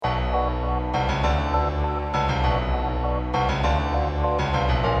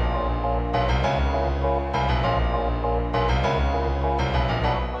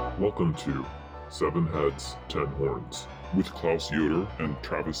Welcome to Seven Heads, Ten Horns with Klaus Yoder and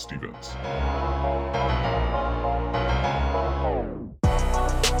Travis Stevens.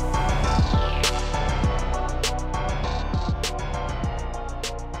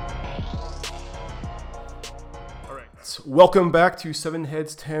 Welcome back to Seven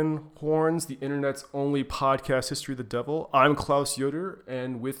Heads, Ten Horns, the internet's only podcast, History of the Devil. I'm Klaus Yoder,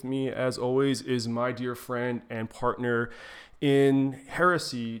 and with me, as always, is my dear friend and partner in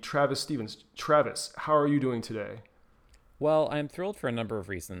heresy, Travis Stevens. Travis, how are you doing today? Well, I'm thrilled for a number of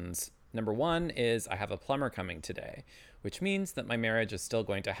reasons. Number one is I have a plumber coming today, which means that my marriage is still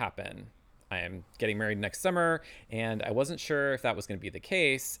going to happen. I am getting married next summer, and I wasn't sure if that was going to be the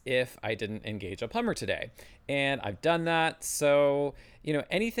case if I didn't engage a plumber today. And I've done that, so,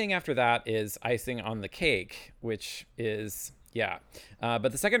 anything after that is icing on the cake, which is,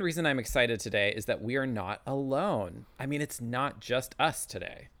 but the second reason I'm excited today is that we are not alone. I mean, it's not just us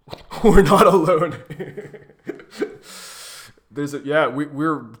today. We're not alone.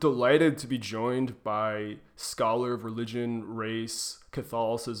 We're delighted to be joined by scholar of religion, race,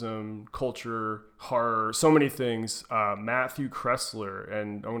 Catholicism, culture, horror, so many things, Matthew Cressler,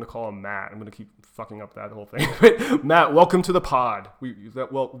 and I'm going to call him Matt. I'm going to keep fucking up that whole thing. Matt, welcome to the pod.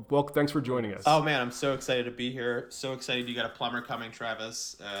 Thanks for joining us. Oh man, I'm so excited to be here. So excited you got a plumber coming,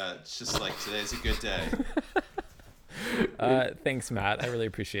 Travis. It's just like today's a good day. Thanks, Matt. I really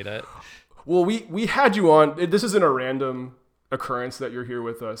appreciate it. Well, we had you on. This isn't a random occurrence that you're here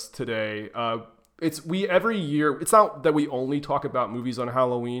with us today. Every year, it's not that we only talk about movies on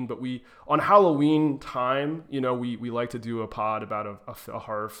Halloween, but on Halloween time, we like to do a pod about a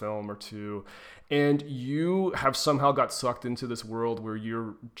horror film or two. And you have somehow got sucked into this world where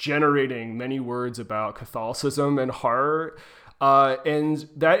you're generating many words about Catholicism and horror. And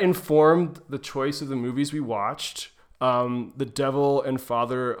that informed the choice of the movies we watched. The Devil and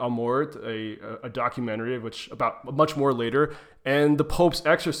Father Amort, a documentary of which about much more later, and The Pope's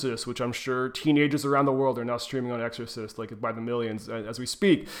Exorcist, which I'm sure teenagers around the world are now streaming on Exorcist like by the millions as we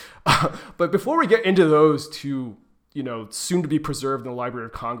speak. But before we get into those two, soon to be preserved in the Library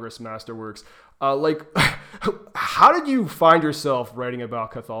of Congress masterworks, how did you find yourself writing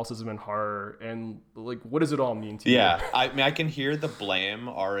about Catholicism and horror, and what does it all mean to you? Yeah, I mean, I can hear the blame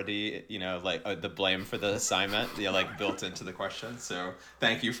already, the blame for the assignment, built into the question. So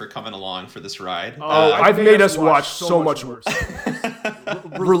thank you for coming along for this ride. Oh, I've made us watch so much worse.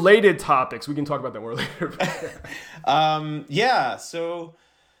 Related topics. We can talk about that more later.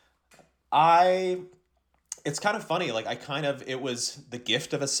 It's kind of funny. It was the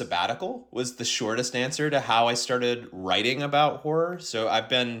gift of a sabbatical was the shortest answer to how I started writing about horror. So I've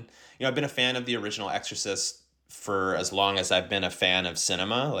been a fan of the original Exorcist for as long as I've been a fan of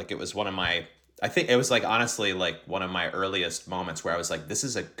cinema. It was one of my earliest moments where I was like, this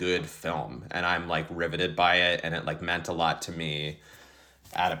is a good film, and I'm riveted by it, and it meant a lot to me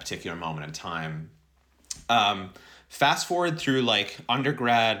at a particular moment in time. Fast forward through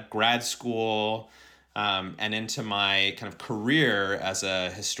undergrad, grad school, and into my kind of career as a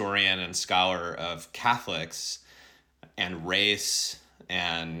historian and scholar of Catholics and race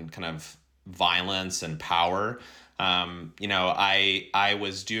and kind of violence and power. I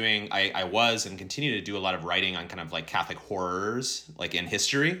was and continue to do a lot of writing on kind of Catholic horrors, in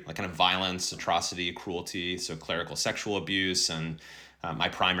history, kind of violence, atrocity, cruelty, so clerical sexual abuse. And my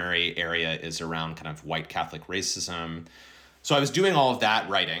primary area is around kind of white Catholic racism. So I was doing all of that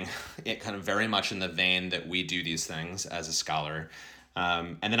writing, it kind of very much in the vein that we do these things as a scholar.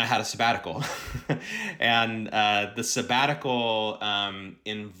 And then I had a sabbatical. And the sabbatical,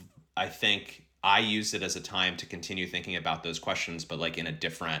 I think I used it as a time to continue thinking about those questions, but in a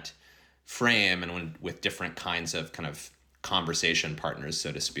different frame and with different kinds of kind of conversation partners,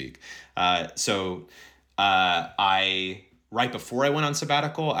 so to speak. Right before I went on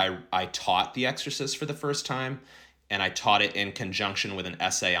sabbatical, I taught The Exorcist for the first time. And I taught it in conjunction with an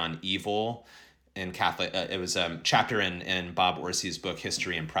essay on evil in Catholic. It was a chapter in Bob Orsi's book,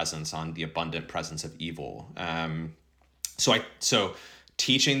 History and Presence, on the abundant presence of evil. So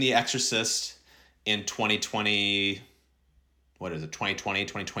teaching The Exorcist in 2020,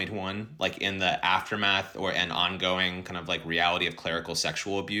 2021, in the aftermath and ongoing kind of reality of clerical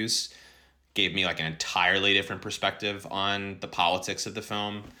sexual abuse gave me an entirely different perspective on the politics of the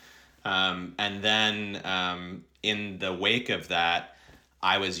film. And then in the wake of that,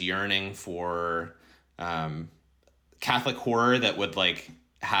 I was yearning for Catholic horror that would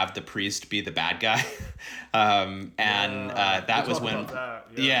have the priest be the bad guy. That was when,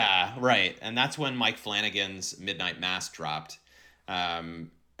 right. And that's when Mike Flanagan's Midnight Mass dropped.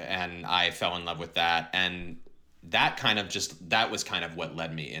 And I fell in love with that. And that was kind of what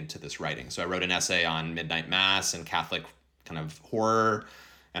led me into this writing. So I wrote an essay on midnight mass and Catholic kind of horror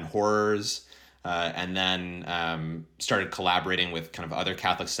and horrors. And then started collaborating with kind of other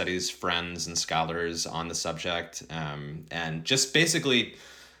Catholic studies friends and scholars on the subject, and just basically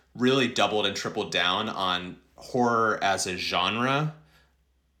really doubled and tripled down on horror as a genre,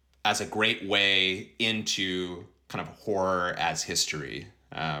 as a great way into kind of horror as history,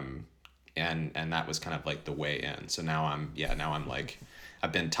 and that was kind of like the way in. So now I'm like,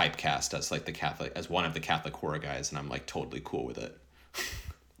 I've been typecast as like as one of the Catholic horror guys, and I'm like totally cool with it.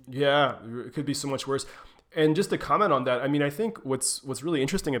 Yeah, it could be so much worse. And just to comment on that, I mean, I think what's really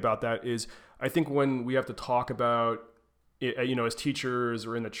interesting about that is, I think when we have to talk about it, you know, as teachers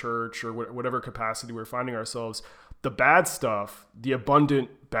or in the church or whatever capacity we're finding ourselves, the bad stuff, the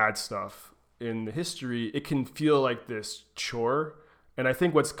abundant bad stuff in the history, it can feel like this chore. And I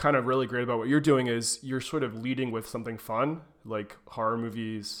think what's kind of really great about what you're doing is you're sort of leading with something fun, like horror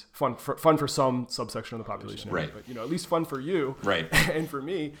movies, fun for some subsection of the population, right? But, you know, at least fun for you, right? And for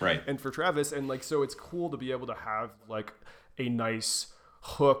me, right? And for Travis, and like, so it's cool to be able to have like a nice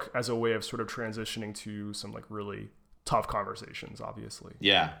hook as a way of sort of transitioning to some like really tough conversations, obviously.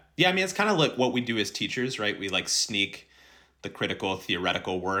 Yeah. I mean, it's kind of like what we do as teachers, right? We like sneak the critical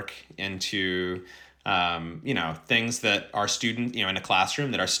theoretical work into things that our student, in a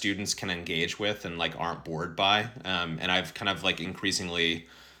classroom that our students can engage with and like aren't bored by. And I've kind of like increasingly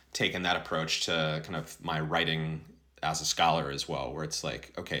taken that approach to kind of my writing as a scholar as well, where it's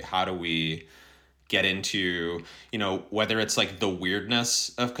like, okay, how do we get into, whether it's like the weirdness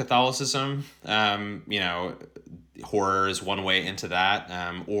of Catholicism, horror is one way into that,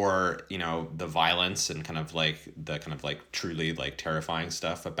 or the violence and kind of like truly like terrifying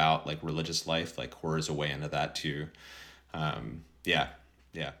stuff about like religious life, like horror is a way into that too. Yeah,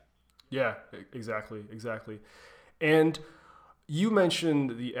 exactly. And you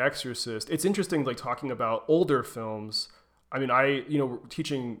mentioned The Exorcist. It's interesting, like talking about older films. I mean,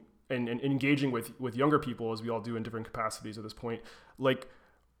 teaching and engaging with younger people, as we all do in different capacities at this point. Like,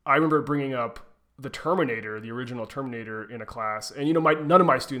 I remember bringing up the Terminator, the original Terminator, in a class, and none of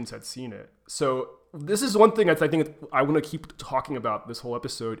my students had seen it. So this is one thing I think I want to keep talking about this whole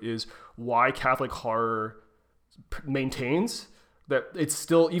episode, is why Catholic horror maintains that it's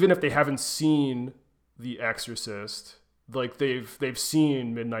still, even if they haven't seen The Exorcist, like they've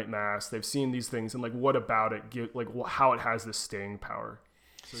seen Midnight Mass, they've seen these things, and like what about it, like how it has this staying power.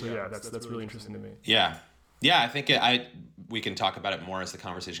 So yeah, that's really interesting to me. Yeah, I think we can talk about it more as the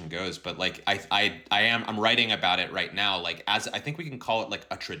conversation goes. But like I'm writing about it right now. Like, as I think we can call it like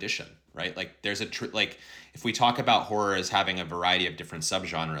a tradition, right? Like there's like if we talk about horror as having a variety of different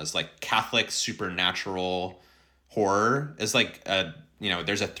subgenres, like Catholic supernatural horror is like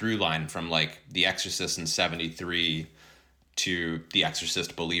there's a through line from like The Exorcist in 1973 to The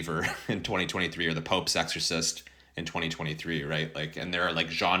Exorcist Believer in 2023, or The Pope's Exorcist in 2023, right? Like, and there are like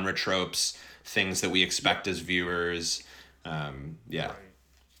genre tropes, things that we expect as viewers. Right.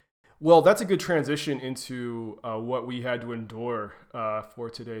 Well, that's a good transition into what we had to endure for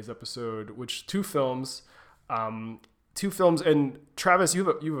today's episode, which two films. And Travis, you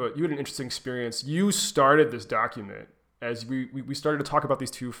had an interesting experience. You started this document as we started to talk about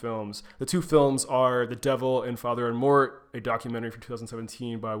these two films. The two films are The Devil and Father and Mort, a documentary from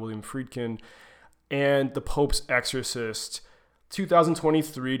 2017 by William Friedkin, and The Pope's Exorcist,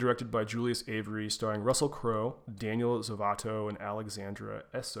 2023, directed by Julius Avery, starring Russell Crowe, Daniel Zovato, and Alexandra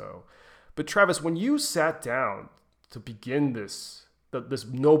Esso. But Travis, when you sat down to begin this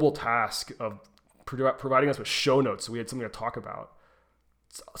noble task of providing us with show notes, so we had something to talk about,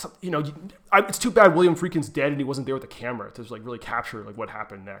 it's too bad William Friedkin's dead and he wasn't there with the camera to like really capture like what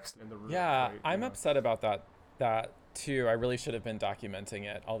happened next in the room. Yeah, right? I'm upset about that too. I really should have been documenting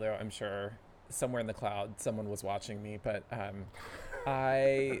it, although I'm sure somewhere in the cloud someone was watching me. But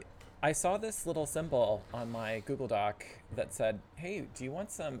I saw this little symbol on my Google Doc that said, hey, do you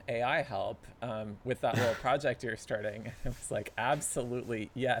want some AI help with that little project you're starting? I was like, absolutely,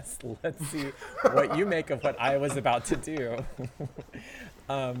 yes. Let's see what you make of what I was about to do.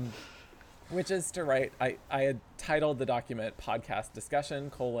 Which is to write, I had titled the document Podcast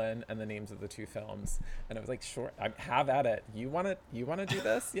Discussion, and the names of the two films. And I was like, sure, have at it. You want to do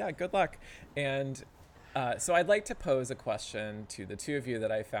this? Yeah, good luck. And so I'd like to pose a question to the two of you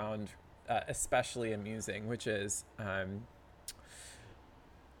that I found especially amusing, which is,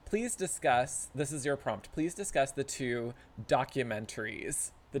 please discuss, this is your prompt, please discuss the two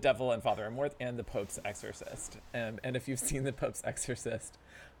documentaries, The Devil and Father and Mort and The Pope's Exorcist. And if you've seen The Pope's Exorcist,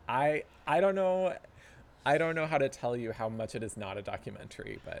 I don't know how to tell you how much it is not a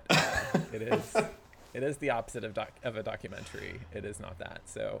documentary, but it is. It is the opposite of a documentary. It is not that.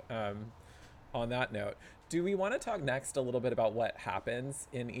 So, on that note, do we want to talk next a little bit about what happens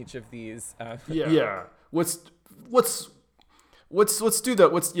in each of these? Yeah. Let's do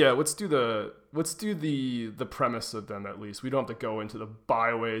the premise of them at least. We don't have to go into the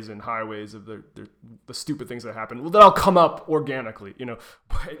byways and highways of the stupid things that happen. Well, that'll come up organically, you know.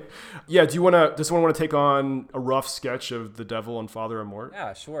 But yeah, does someone want to take on a rough sketch of The Devil and Father Amort?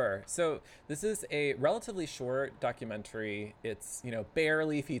 Yeah, sure. So this is a relatively short documentary. It's,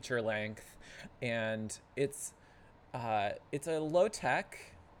 barely feature length, and it's a low tech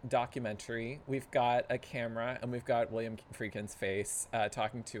documentary. We've got a camera and we've got William Friedkin's face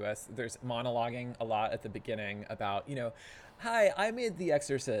talking to us. There's monologuing a lot at the beginning about, hi, I made The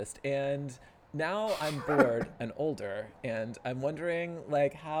Exorcist and now I'm bored and older and I'm wondering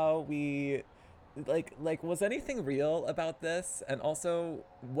how we was anything real about this? And also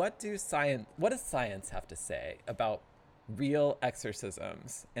what does science have to say about real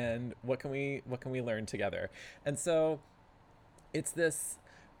exorcisms, and what can we learn together? And so it's this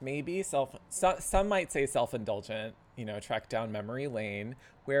maybe some might say self-indulgent, trek down memory lane,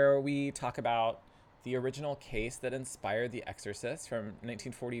 where we talk about the original case that inspired The Exorcist from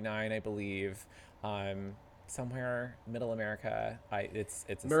 1949, I believe, somewhere middle America. It's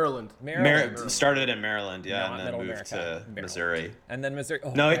Maryland. Started in Maryland, Not and then Middle moved America, to Maryland. Missouri. And then Missouri.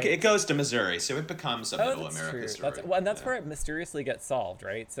 Oh, No, right. it goes to Missouri, so it becomes a Middle That's America true. story. That's where it mysteriously gets solved,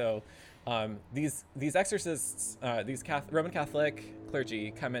 right? So these exorcists, these Roman Catholic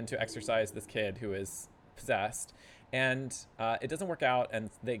clergy come in to exorcise this kid who is possessed, and it doesn't work out, and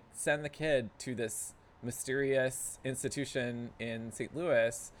they send the kid to this mysterious institution in St.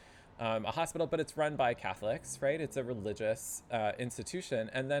 Louis, a hospital, but it's run by Catholics, right? It's a religious institution,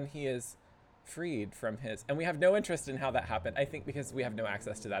 and then he is freed from his, and we have no interest in how that happened, I think, because we have no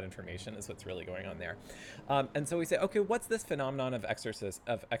access to that information is what's really going on there. And so we say, okay, what's this phenomenon of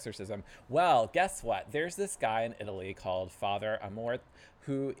exorcism? Well, guess what? There's this guy in Italy called Father Amort,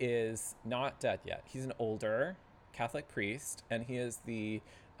 who is not dead yet. He's an older Catholic priest, and he is the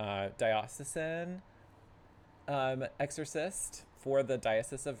diocesan exorcist for the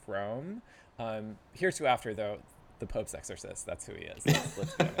Diocese of Rome. Here's who after, though, the Pope's exorcist. That's who he is.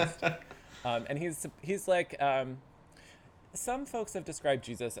 Let's be honest. And he's like, some folks have described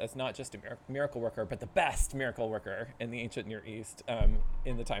Jesus as not just a miracle worker, but the best miracle worker in the ancient Near East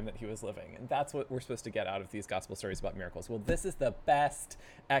in the time that he was living. And that's what we're supposed to get out of these gospel stories about miracles. Well, this is the best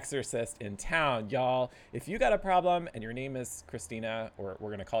exorcist in town, y'all. If you got a problem and your name is Christina, or we're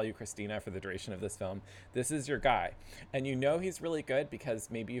going to call you Christina for the duration of this film, this is your guy. And he's really good because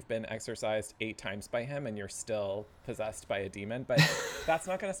maybe you've been exorcised 8 times by him and you're still possessed by a demon, but that's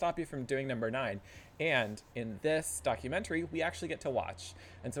not going to stop you from doing number 9. And in this documentary, we actually get to watch.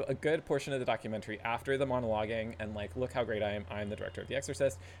 And so a good portion of the documentary, after the monologuing and look how great I am, I'm the director of The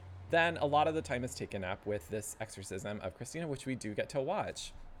Exorcist, then a lot of the time is taken up with this exorcism of Christina, which we do get to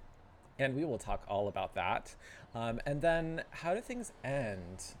watch. And we will talk all about that. And then how do things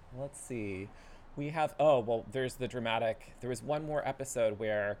end? Let's see. We have, there's there was one more episode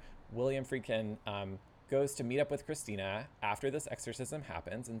where William Friedkin goes to meet up with Christina after this exorcism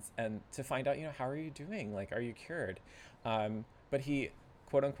happens and to find out, how are you doing? Are you cured? But he,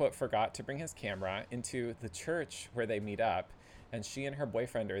 quote unquote, forgot to bring his camera into the church where they meet up. And she and her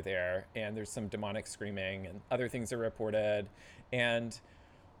boyfriend are there, and there's some demonic screaming and other things are reported. And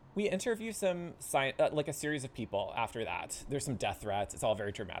we interview some a series of people after that. There's some death threats. It's all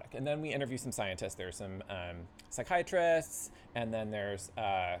very dramatic. And then we interview some scientists. There's some psychiatrists, and then there's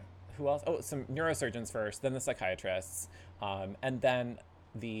who else? Oh, some neurosurgeons first, then the psychiatrists, and then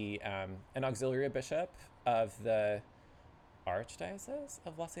an auxiliary bishop of the Archdiocese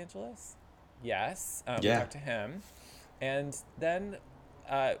of Los Angeles. Yes, we talked to him, and then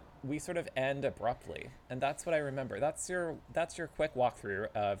we sort of end abruptly, and that's what I remember. That's your quick walkthrough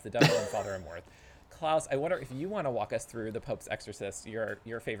of The Devil and Father Amort. Klaus, I wonder if you want to walk us through The Pope's Exorcist,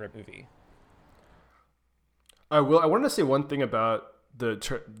 your favorite movie. I will. I wanted to say one thing about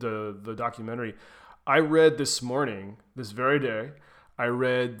the documentary. I read this very day, I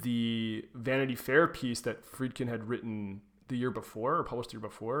read the Vanity Fair piece that Friedkin had written the year before, or published the year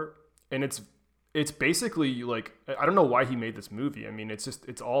before, and it's basically I don't know why he made this movie. I mean,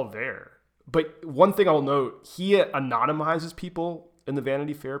 it's all there. But one thing I'll note, he anonymizes people in the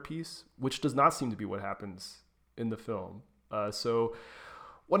Vanity Fair piece, which does not seem to be what happens in the film. So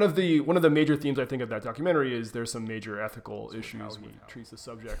one of the major themes, I think, of that documentary is there's some major ethical issues when he treats the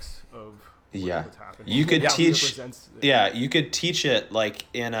subjects of what's happening. You could teach. You could teach it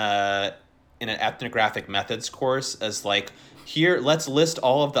in a in an ethnographic methods course as like, here, let's list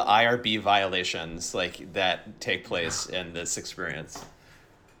all of the IRB violations like that take place in this experience.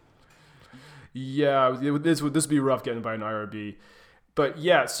 Yeah, this would be rough getting by an IRB. But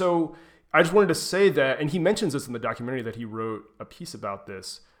yeah, so I just wanted to say that, and he mentions this in the documentary that he wrote a piece about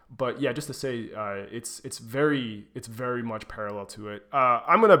this. But yeah, just to say, it's very much parallel to it.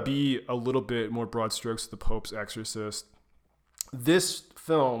 I'm gonna be a little bit more broad strokes to The Pope's Exorcist. This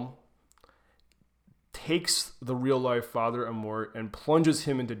film takes the real life Father Amort and plunges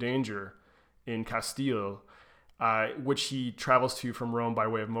him into danger in Castile, which he travels to from Rome by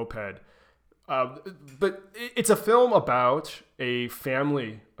way of moped. But it's a film about a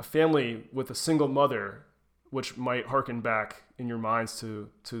family with a single mother, which might harken back in your minds to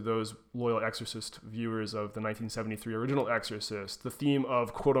those loyal Exorcist viewers of the 1973 original Exorcist. The theme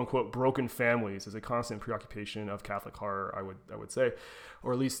of quote unquote broken families is a constant preoccupation of Catholic horror, I would say,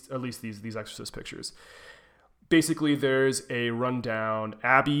 or at least these Exorcist pictures. Basically, there's a rundown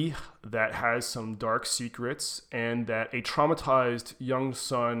abbey that has some dark secrets, and that a traumatized young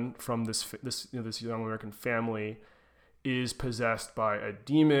son from this young American family is possessed by a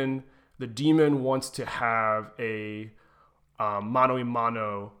demon. The demon wants to have a mano a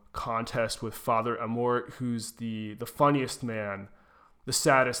mano contest with Father Amort, who's the funniest man, the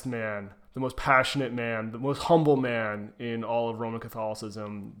saddest man, the most passionate man, the most humble man in all of Roman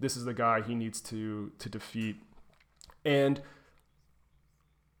Catholicism. This is the guy he needs to defeat. And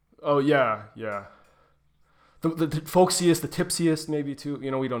oh yeah, the folksiest, the tipsiest, maybe too.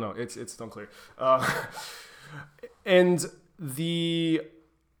 We don't know. It's unclear. And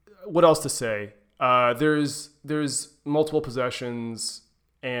what else to say? There's multiple possessions,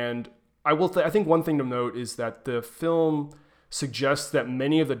 and I think one thing to note is that the film suggests that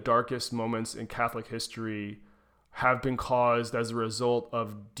many of the darkest moments in Catholic history have been caused as a result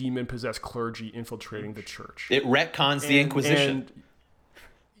of demon-possessed clergy infiltrating the church. It retcons the Inquisition.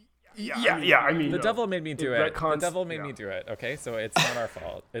 I mean, the devil made me do it. The devil made me do it. Okay, so it's not our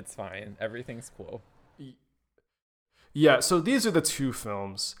fault. It's fine. Everything's cool. Yeah, so these are the two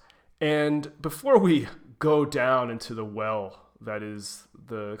films. And before we go down into the well that is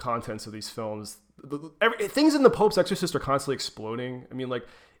the contents of these films, things in The Pope's Exorcist are constantly exploding. I mean, like,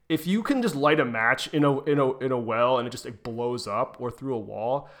 if you can just light a match in a well and it just like blows up, or through a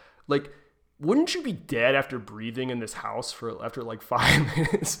wall, like, wouldn't you be dead after breathing in this house after like 5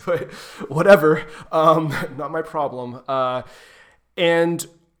 minutes? But whatever, not my problem. And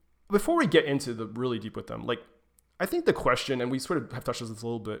before we get into the really deep with them, like, I think the question, and we sort of have touched on this a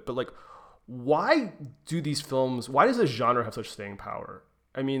little bit, but like, why does the genre have such staying power?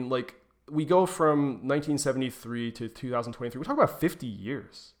 I mean, like, we go from 1973 to 2023. We're talking about 50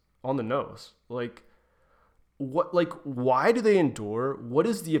 years on the nose. Like, why do they endure? What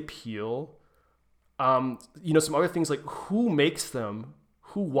is the appeal? Some other things, like, who makes them?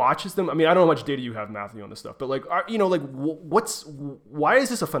 Who watches them? I mean, I don't know how much data you have, Matthew, on this stuff, but like, why is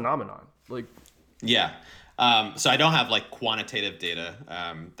this a phenomenon? Like, yeah. So I don't have like quantitative data.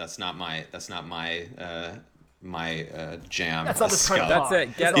 That's not my jam. That's not the kind of prompt. That's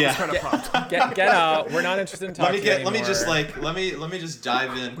it. Get out. We're not interested in talking anymore. Let me just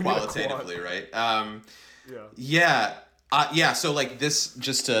dive in qualitatively, right? So like this,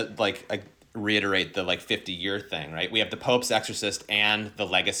 just to like reiterate the like 50-year thing, right? We have The Pope's Exorcist and the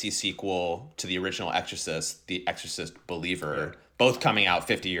legacy sequel to the original Exorcist, The Exorcist Believer, both coming out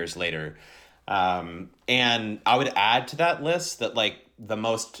 50 years later. And I would add to that list that like the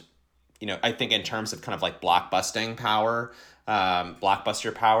most, I think in terms of kind of like blockbuster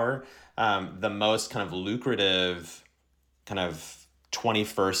power, the most kind of lucrative kind of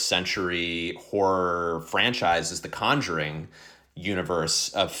 21st century horror franchise is the Conjuring universe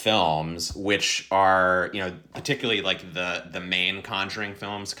of films, which are, particularly like the main Conjuring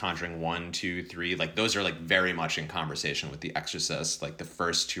films, Conjuring 1, 2, 3, like those are like very much in conversation with The Exorcist. Like the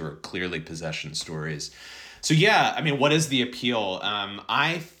first two are clearly possession stories. So yeah, I mean, what is the appeal?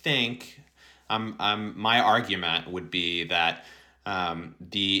 I think my argument would be that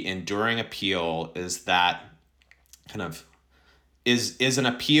the enduring appeal is that kind of is an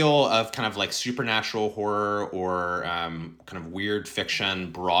appeal of kind of like supernatural horror or kind of weird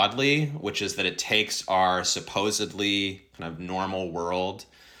fiction broadly, which is that it takes our supposedly kind of normal world,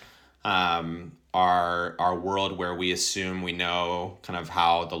 our world where we assume we know kind of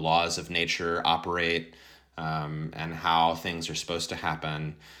how the laws of nature operate, and how things are supposed to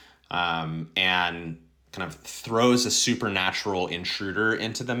happen, and kind of throws a supernatural intruder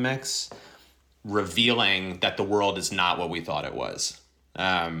into the mix, revealing that the world is not what we thought it was.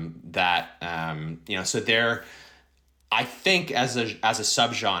 So there, I think as a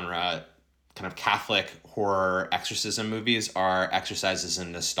subgenre, kind of Catholic horror exorcism movies are exercises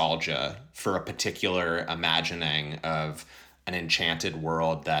in nostalgia for a particular imagining of an enchanted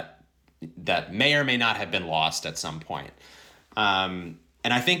world that may or may not have been lost at some point. And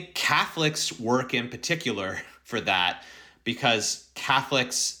I think Catholics work in particular for that, because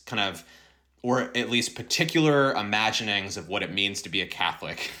Catholics kind of, or at least particular imaginings of what it means to be a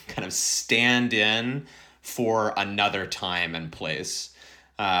Catholic, kind of stand in for another time and place.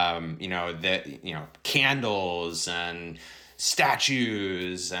 Candles and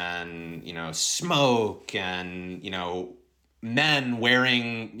statues and, smoke and, men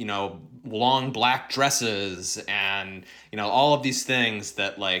wearing, long black dresses and, all of these things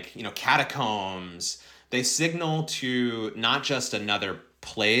that catacombs, they signal to not just another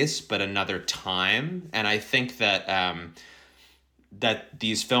place, but another time. And I think that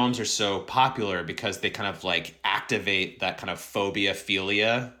these films are so popular because they kind of activate that kind of phobia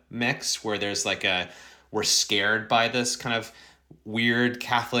philia mix, where there's we're scared by this kind of weird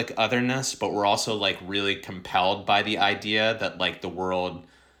Catholic otherness, but we're also really compelled by the idea that the world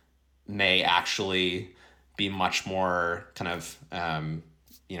may actually be much more kind of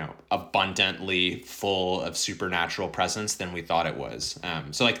abundantly full of supernatural presence than we thought it was.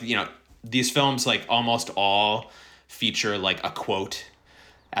 So these films almost all feature a quote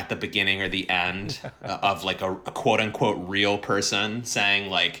at the beginning or the end of a quote unquote real person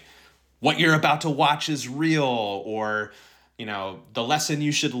saying what you're about to watch is real, or the lesson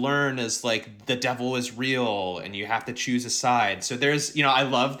you should learn is the devil is real and you have to choose a side. So there's I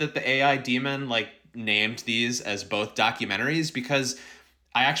love that the AI demon named these as both documentaries, because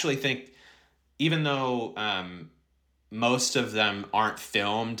I actually think, even though most of them aren't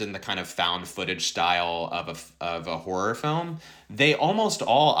filmed in the kind of found footage style of a horror film, they almost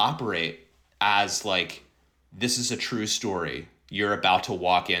all operate as this is a true story. You're about to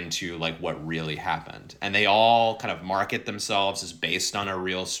walk into what really happened. And they all kind of market themselves as based on a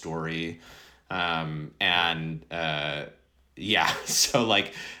real story. So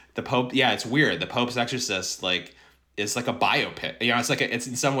the Pope, it's weird. The Pope's Exorcist, is a biopic. It's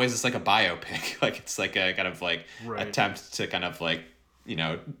in some ways it's a biopic. It's a kind of right. attempt to kind of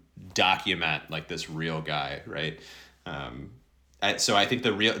document this real guy, right? So I think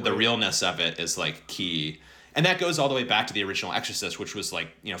the realness of it is key. And that goes all the way back to the original Exorcist, which was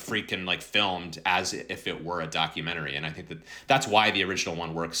freaking filmed as if it were a documentary. And I think that's why the original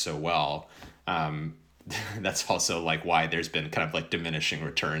one works so well. That's also why there's been kind of diminishing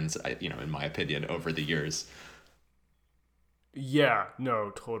returns, in my opinion, over the years. Yeah,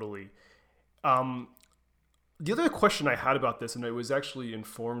 no, totally. The other question I had about this, and it was actually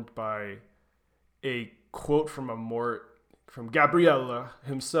informed by a quote from Gabriella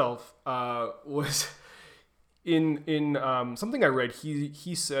himself, was in something I read.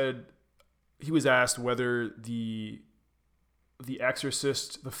 He said, he was asked whether the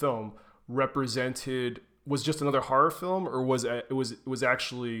Exorcist, the film, was just another horror film, or was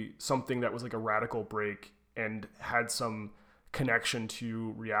actually something that was a radical break and had some connection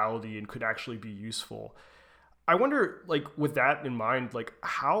to reality and could actually be useful. I wonder, with that in mind,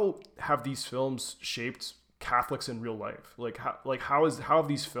 how have these films shaped Catholics in real life? How have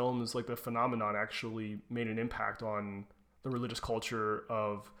these films, the phenomenon, actually made an impact on the religious culture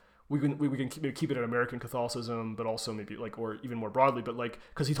of, we can keep it in American Catholicism, but also maybe or even more broadly, but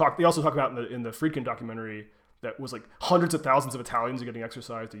because they also talk about in the Friedkin documentary that was hundreds of thousands of Italians are getting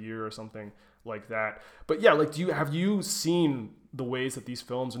exorcised a year or something like that. But yeah, have you seen the ways that these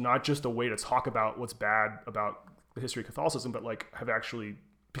films are not just a way to talk about what's bad about the history of Catholicism, but have actually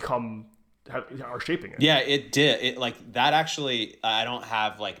are shaping it? Yeah, it did. It that actually, I don't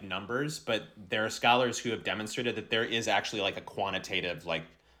have numbers, but there are scholars who have demonstrated that there is actually a quantitative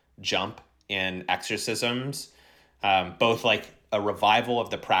jump in exorcisms, both a revival of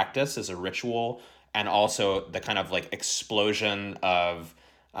the practice as a ritual, and also the kind of explosion of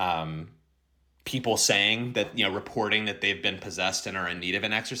people saying that, reporting that they've been possessed and are in need of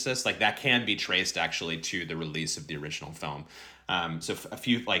an exorcist. That can be traced actually to the release of the original film. So a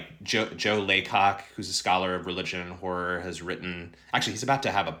few, Joe Laycock, who's a scholar of religion and horror, has written, actually he's about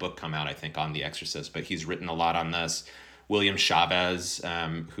to have a book come out, I think, on The Exorcist, but he's written a lot on this. William Chavez,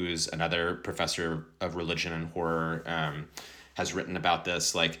 who's another professor of religion and horror, has written about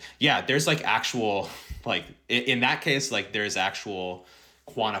this. There's actual, in that case, there's actual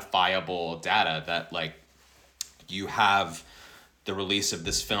quantifiable data that you have the release of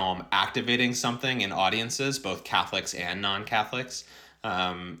this film activating something in audiences, both Catholics and non-Catholics,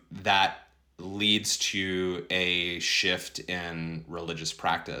 that leads to a shift in religious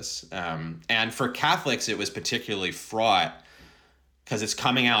practice. And for Catholics, it was particularly fraught because it's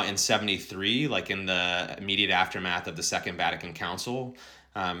coming out in 73, like in the immediate aftermath of the Second Vatican Council.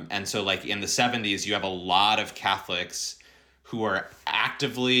 And so like in the 70s, you have a lot of Catholics who are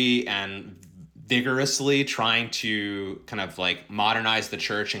actively and vigorously trying to kind of like modernize the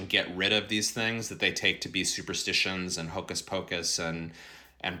church and get rid of these things that they take to be superstitions and hocus pocus and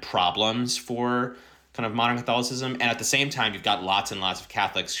problems for kind of modern Catholicism. And at the same time, you've got lots and lots of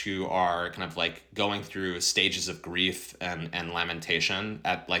Catholics who are kind of like going through stages of grief and lamentation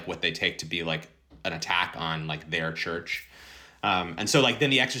at like what they take to be like an attack on like their church. And so like then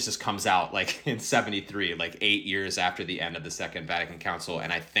The Exorcist comes out like in 73, like 8 years after the end of the Second Vatican Council,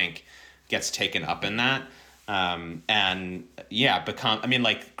 and I think gets taken up in that. And yeah,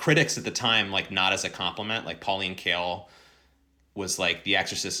 like critics at the time, like not as a compliment, like Pauline Kael was like, The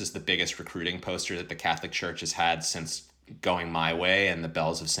Exorcist is the biggest recruiting poster that the Catholic Church has had since Going My Way and The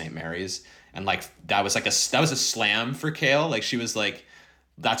Bells of St. Mary's. And like that was a slam for Kael. Like she was like,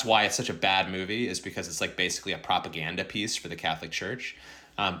 that's why it's such a bad movie, is because it's like basically a propaganda piece for the Catholic Church.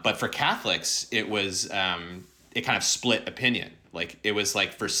 But for Catholics, it was it kind of split opinion. Like it was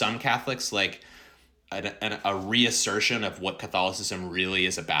like for some Catholics, like a reassertion of what Catholicism really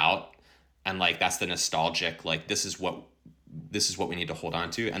is about, and like that's the nostalgic, like this is what we need to hold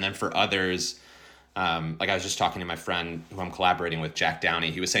on to. And then for others, like I was just talking to my friend who I'm collaborating with, Jack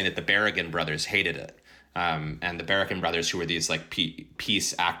Downey. He was saying that the Berrigan brothers hated it. And the Berrigan brothers, who were these like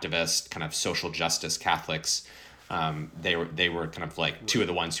peace activist, kind of social justice Catholics, they were kind of like two of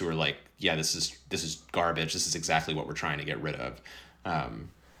the ones who were like, yeah, this is garbage. This is exactly what we're trying to get rid of.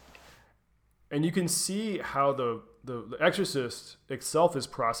 And you can see how the Exorcist itself is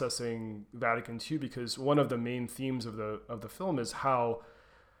processing Vatican II, because one of the main themes of the film is how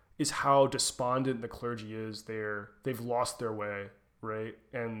despondent the clergy is. They've lost their way, right?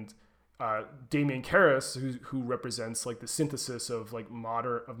 And Damien Karras, who represents like the synthesis of like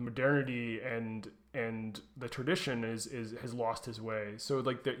modernity and the tradition, has lost his way. So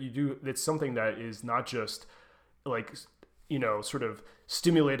like that it's something that is not just like, you know, sort of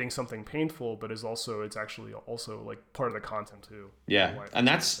stimulating something painful, but it's actually also like part of the content too. Yeah, and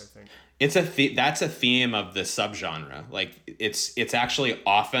that's a theme of the subgenre. Like it's actually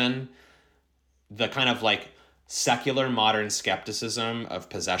often the kind of like secular modern skepticism of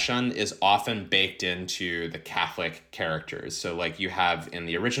possession is often baked into the Catholic characters. So like you have in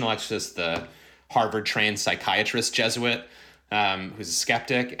the original Exorcist the Harvard-trained psychiatrist Jesuit who's a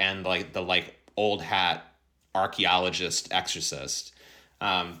skeptic, and like the like old hat archaeologist exorcist.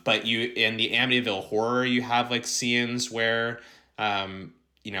 But you in the Amityville Horror, you have like scenes where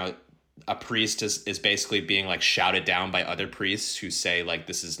you know, a priest is basically being like shouted down by other priests who say like,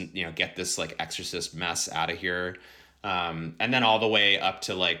 this is, you know, get this like exorcist mess out of here. And then all the way up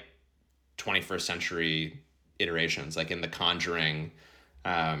to like 21st century iterations, like in The Conjuring,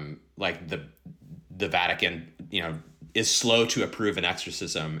 like the Vatican, you know, is slow to approve an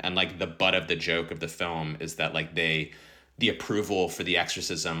exorcism. And like the butt of the joke of the film is that like the approval for the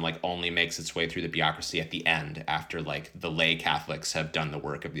exorcism like only makes its way through the bureaucracy at the end, after like the lay Catholics have done the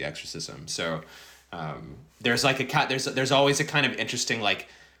work of the exorcism. So there's like there's always a kind of interesting like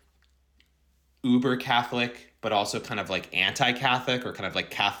uber Catholic, but also kind of like anti-Catholic or kind of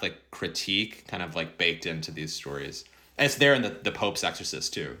like Catholic critique kind of like baked into these stories. And it's there in the Pope's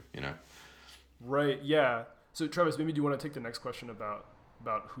Exorcist too, you know? Right. Yeah. So Travis, maybe do you want to take the next question about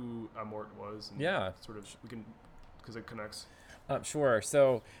who Amort was? And yeah. Sort of, we can, because it connects. Sure.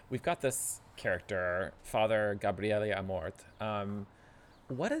 So we've got this character, Father Gabriele Amort.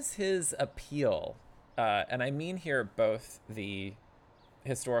 What is his appeal? And I mean here both the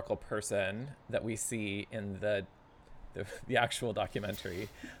historical person that we see in the actual documentary,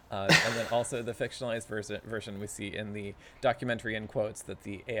 and then also the fictionalized version we see in the documentary, in quotes, that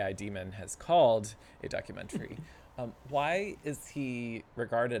the AI demon has called a documentary. Why is he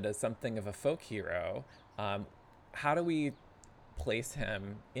regarded as something of a folk hero? How do we place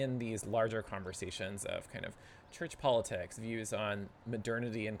him in these larger conversations of kind of church politics, views on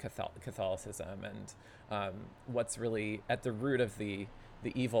modernity and Catholicism, and what's really at the root of the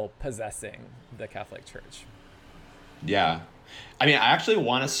evil possessing the Catholic Church? Yeah. I mean, I actually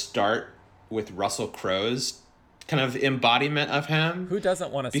want to start with Russell Crowe's kind of embodiment of him. Who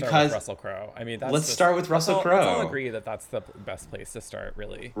doesn't want to start with Russell Crowe? I mean, let's start with Russell Crowe. Let's all agree that that's the best place to start,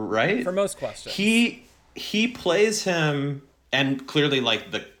 really. Right? For most questions. He plays him, and clearly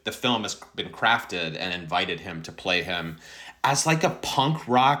like the film has been crafted and invited him to play him as like a punk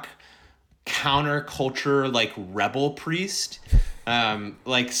rock counterculture like rebel priest.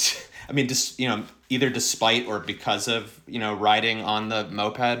 Like, I mean, just, you know, either despite or because of, you know, riding on the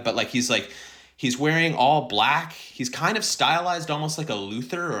moped, but like he's He's wearing all black. He's kind of stylized almost like a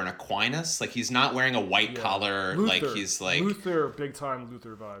Luther or an Aquinas. Like he's not wearing a white collar. Luther. Like he's like Luther, big time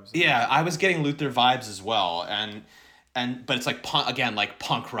Luther vibes. Yeah, I was getting Luther vibes as well. But it's like again, like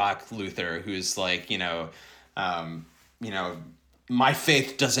punk rock Luther, who's like, my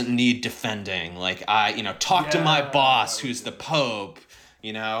faith doesn't need defending. Like talk to my boss, who's the Pope.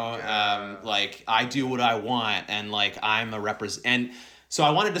 Like I do what I want, and like I'm a and so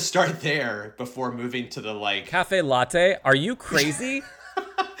I wanted to start there before moving to the like cafe latte. Are you crazy?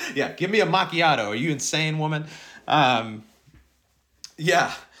 Yeah, give me a macchiato. Are you insane, woman?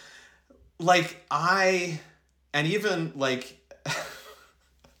 Yeah, like and even like.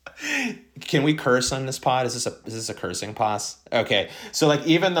 Can we curse on this pod? Is this a cursing pos? Okay. So like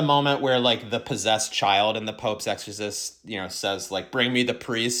even the moment where like the possessed child in the Pope's exorcist, says like, bring me the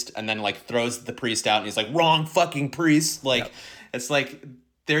priest, and then like throws the priest out and he's like, wrong fucking priest. Like, yep. It's like,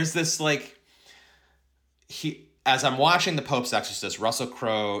 there's this like, as I'm watching the Pope's exorcist, Russell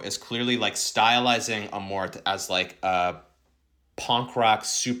Crowe is clearly like stylizing Amort as like a punk rock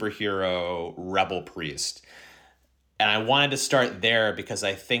superhero rebel priest. And I wanted to start there because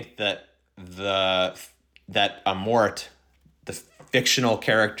I think that that Amort, the fictional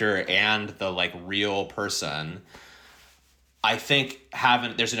character and the like real person, I think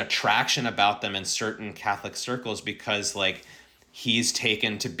there's an attraction about them in certain Catholic circles because like he's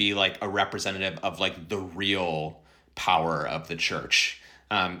taken to be like a representative of like the real power of the church,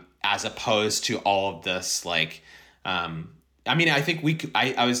 as opposed to all of this like, I think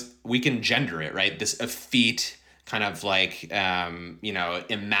we can gender it, right? This effete kind of like,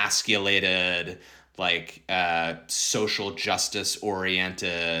 emasculated, like social justice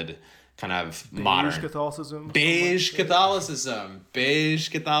oriented kind of modern beige Catholicism.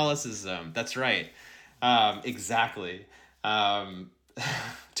 That's right. Exactly. To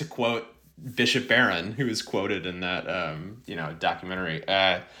quote Bishop Barron, who is quoted in that, documentary,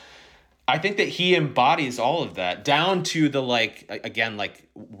 I think that he embodies all of that down to the, like, again, like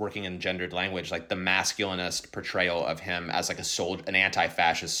working in gendered language, like the masculinist portrayal of him as like an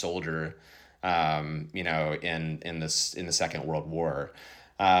anti-fascist soldier, in the Second World War.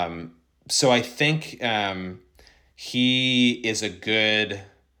 So I think, he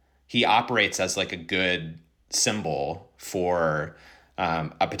operates as like a good symbol for,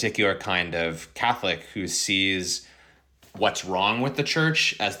 a particular kind of Catholic who sees what's wrong with the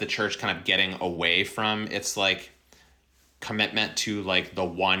church as the church kind of getting away from its like commitment to like the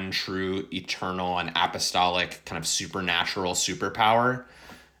one true eternal and apostolic kind of supernatural superpower,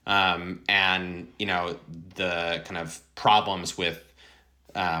 and the kind of problems with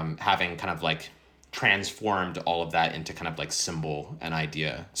having kind of like transformed all of that into kind of like symbol and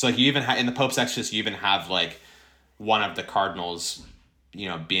idea. So like you even in the Pope's exorcist, you even have like one of the cardinals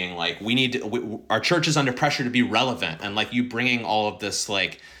being like, our church is under pressure to be relevant. And like you bringing all of this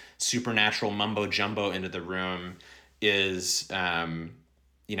like supernatural mumbo jumbo into the room is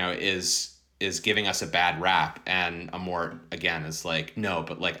giving us a bad rap. And Amort again is like, no,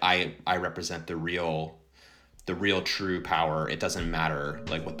 but like I represent the real true power. It doesn't matter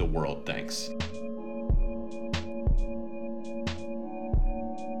like what the world thinks.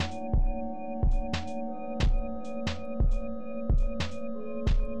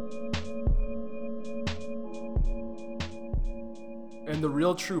 And the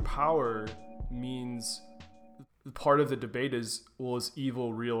real true power means part of the debate is, well, is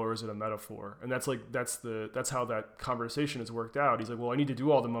evil real or is it a metaphor? And that's how that conversation is worked out. He's like, well, I need to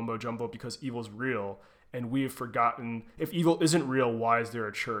do all the mumbo jumbo because evil's real. And we have forgotten, if evil isn't real, why is there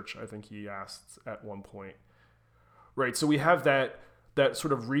a church? I think he asked at one point. Right. So we have that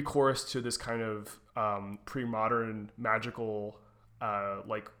sort of recourse to this kind of pre-modern magical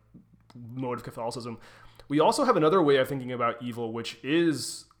like mode of Catholicism. We also have another way of thinking about evil, which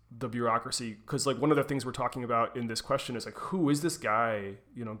is the bureaucracy. Because like one of the things we're talking about in this question is like, who is this guy,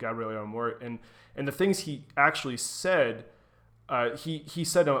 Gabriele Amort? And the things he actually said, he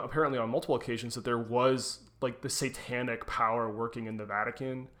said apparently on multiple occasions that there was like the satanic power working in the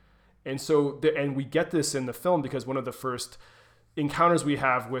Vatican. And so, and we get this in the film because one of the first encounters we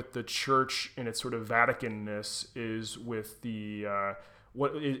have with the church and its sort of Vatican-ness is with the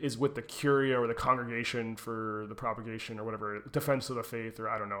with the Curia or the Congregation for the Propagation or whatever, Defense of the Faith, or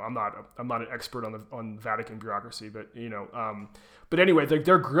I don't know. I'm not an expert on Vatican bureaucracy, but but anyway,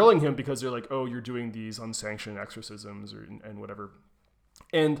 they're grilling him because they're like, oh, you're doing these unsanctioned exorcisms and whatever,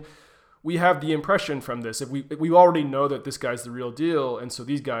 and we have the impression from this, if we already know that this guy's the real deal, and so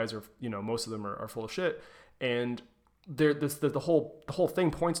these guys are, most of them are full of shit, and the whole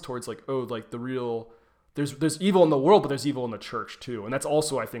thing points towards like, oh, like the real there's evil in the world, but there's evil in the church too. And that's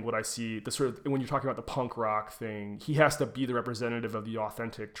also, I think, what I see, the sort of, when you're talking about the punk rock thing, he has to be the representative of the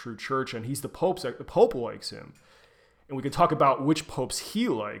authentic, true church, and he's the Pope likes him. And we can talk about which popes he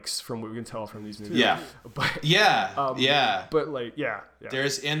likes from what we can tell from these movies. Yeah. But But like, yeah.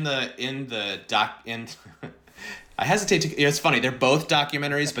 There's in the doc in I hesitate to. It's funny. They're both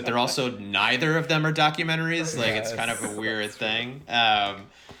documentaries, but they're also neither of them are documentaries. Like it's kind of a weird thing.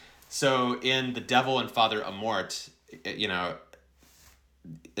 So in The Devil and Father Amort, you know,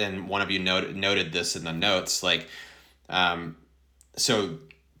 and one of you noted this in the notes, like, so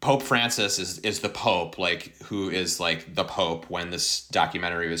Pope Francis is the Pope, like, who is like the Pope when this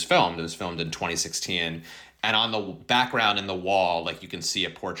documentary was filmed. It was filmed in 2016. And on the background in the wall, like, you can see a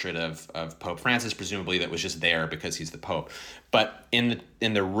portrait of Pope Francis, presumably that was just there because he's the Pope. But in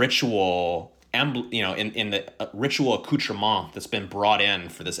the ritual, you know, in the ritual accoutrement that's been brought in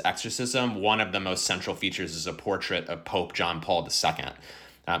for this exorcism, one of the most central features is a portrait of Pope John Paul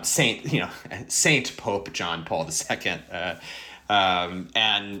II, Saint Pope John Paul II.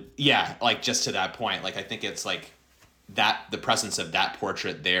 And yeah, like, just to that point, like, I think it's like that the presence of that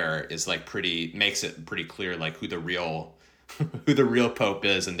portrait there is like makes it pretty clear, like, who the real Pope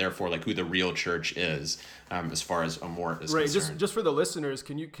is, and therefore like who the real church is, as far as Amort is concerned. Just for the listeners,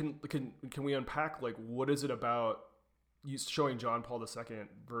 can we unpack, like, what is it about you showing John Paul II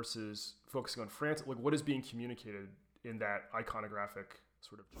versus focusing on Francis? Like, what is being communicated in that iconographic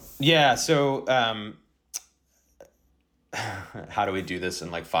sort of? Yeah. So, how do we do this in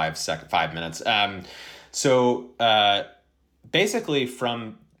like 5 minutes? Basically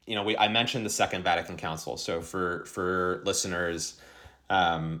from, you know, I mentioned the Second Vatican Council. So for listeners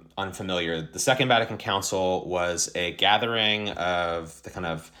unfamiliar, the Second Vatican Council was a gathering of the kind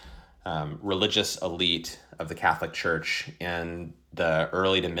of religious elite of the Catholic Church in the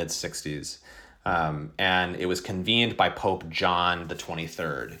early to mid 60s. And it was convened by Pope John the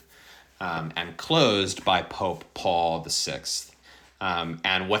 23rd and closed by Pope Paul VI.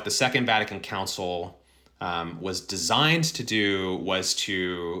 And what the Second Vatican Council was designed to do was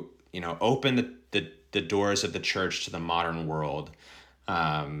to, you know, open the doors of the church to the modern world,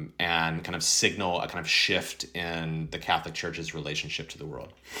 and kind of signal a kind of shift in the Catholic Church's relationship to the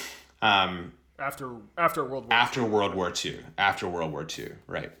world. After World War II,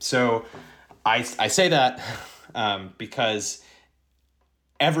 right? So I say that because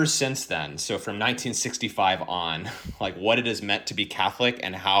ever since then, so from 1965 on, like, what it is meant to be Catholic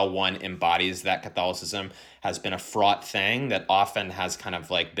and how one embodies that Catholicism has been a fraught thing that often has kind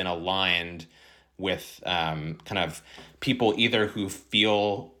of like been aligned with kind of people either who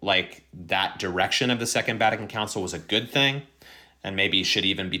feel like that direction of the Second Vatican Council was a good thing and maybe should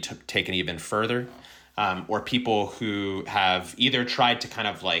even be taken even further, or people who have either tried to kind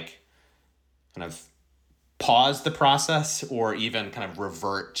of pause the process or even kind of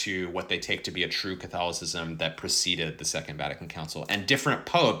revert to what they take to be a true Catholicism that preceded the Second Vatican Council. And different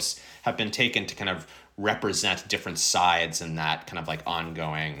popes have been taken to kind of represent different sides in that kind of like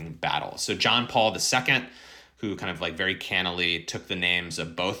ongoing battle. So John Paul II, who kind of like very cannily took the names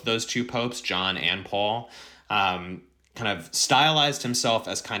of both those two popes, John and Paul, kind of stylized himself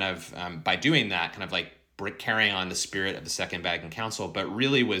as kind of, by doing that, kind of like carrying on the spirit of the Second Vatican Council, but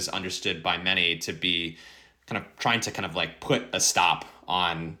really was understood by many to be kind of trying to kind of like put a stop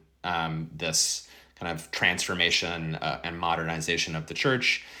on this kind of transformation and modernization of the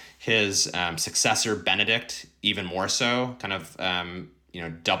church. His successor, Benedict, even more so, kind of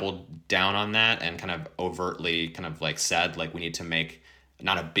doubled down on that and kind of overtly kind of like said, like, we need to make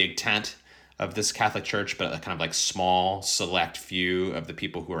not a big tent of this Catholic Church, but a kind of like small, select few of the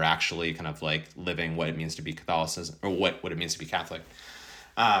people who are actually kind of like living what it means to be Catholicism, or what it means to be Catholic.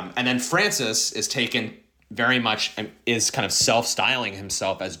 And then Francis is taken very much, is kind of self-styling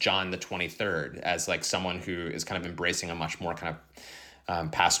himself as John the 23rd, as like someone who is kind of embracing a much more kind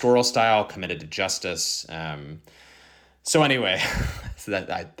of pastoral style, committed to justice. So anyway, so that,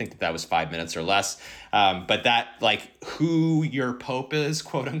 I think that was 5 minutes or less. But that, like, who your pope is,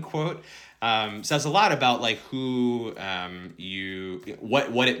 quote unquote, says a lot about like who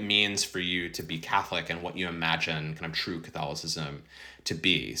what it means for you to be Catholic and what you imagine kind of true Catholicism to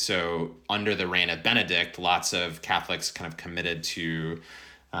be. So under the reign of Benedict, lots of Catholics kind of committed to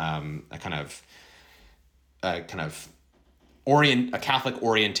a Catholic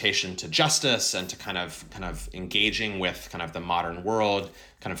orientation to justice and to kind of engaging with kind of the modern world,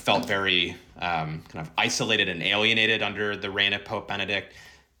 kind of felt very kind of isolated and alienated under the reign of Pope Benedict.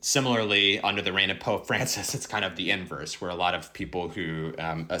 Similarly, under the reign of Pope Francis, it's kind of the inverse, where a lot of people who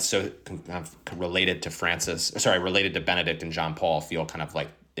related to Benedict and John Paul feel kind of like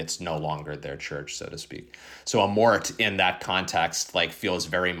it's no longer their church, so to speak. So a Mort in that context like feels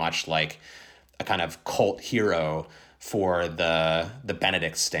very much like a kind of cult hero for the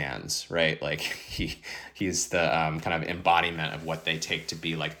Benedict stands, right? Like he's the kind of embodiment of what they take to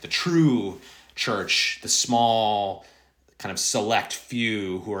be like the true church, the small kind of select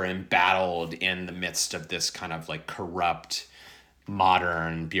few who are embattled in the midst of this kind of like corrupt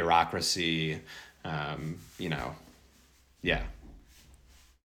modern bureaucracy. Yeah.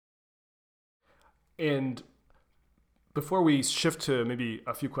 And before we shift to maybe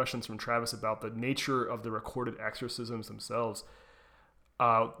a few questions from Travis about the nature of the recorded exorcisms themselves,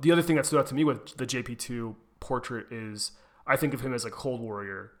 the other thing that stood out to me with the JP2 portrait is I think of him as a cold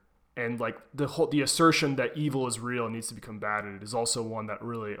warrior, and like the assertion that evil is real and needs to be combated is also one that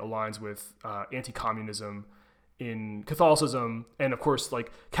really aligns with anti-communism in Catholicism, and of course,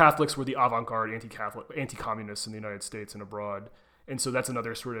 like Catholics were the avant-garde anti-communists in the United States and abroad. And so that's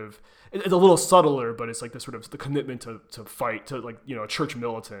another sort of, it's a little subtler, but it's like the sort of the commitment to fight, to like, a church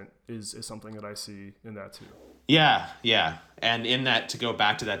militant is something that I see in that too. Yeah. And in that, to go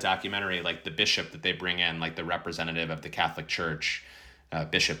back to that documentary, like the bishop that they bring in, like the representative of the Catholic Church,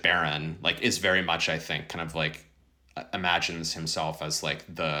 Bishop Barron, like is very much, I think, kind of like imagines himself as like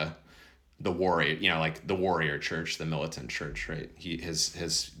the warrior, like the warrior church, the militant church, right?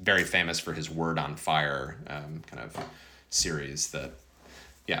 His very famous for his Word on Fire kind of series that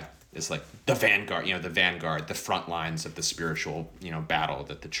is like the vanguard, the front lines of the spiritual battle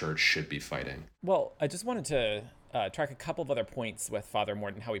that the church should be fighting. Well, I just wanted to track a couple of other points with Father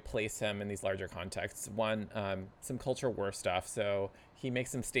Mort and how we place him in these larger contexts. One, some culture war stuff. So he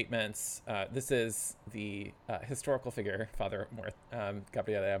makes some statements. This is the historical figure, Father Mort,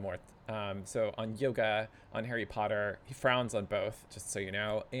 Gabriele Mort. So on yoga, on Harry Potter, he frowns on both, just so you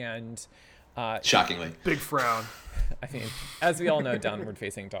know. And shockingly, big frown. I mean, as we all know, Downward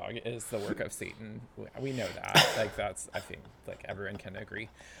Facing Dog is the work of Satan. We know that. Like that's, I think, like everyone can agree.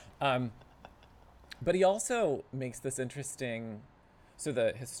 But he also makes this interesting. So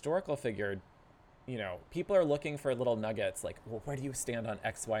the historical figure, people are looking for little nuggets. Like, well, where do you stand on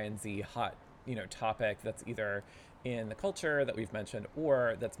X, Y, and Z hot, topic that's either in the culture that we've mentioned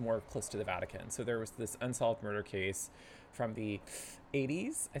or that's more close to the Vatican. So there was this unsolved murder case from the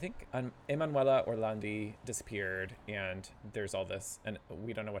 80s, I think. Emanuela Orlandi disappeared, and there's all this, and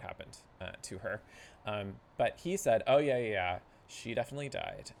we don't know what happened to her. But he said, oh, yeah, she definitely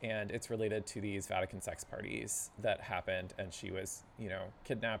died, and it's related to these Vatican sex parties that happened, and she was,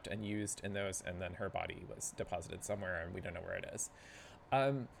 kidnapped and used in those, and then her body was deposited somewhere, and we don't know where it is.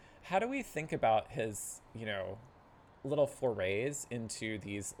 How do we think about his, little forays into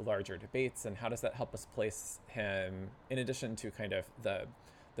these larger debates, and how does that help us place him in addition to kind of the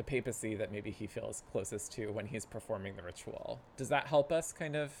papacy that maybe he feels closest to when he's performing the ritual? Does that help us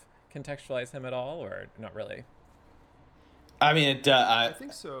kind of contextualize him at all, or not really? I mean, I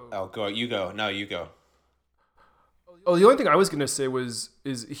think so. Oh, go. You go. No, you go. Oh, the only thing I was gonna say there's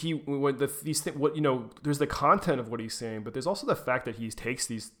the content of what he's saying, but there's also the fact that he takes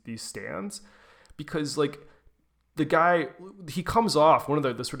these stands, because like the guy, he comes off, one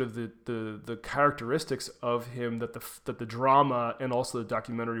of the sort of the characteristics of him that the drama and also the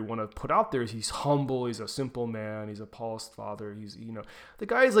documentary want to put out there is he's humble, he's a simple man, he's a Paulist father, he's the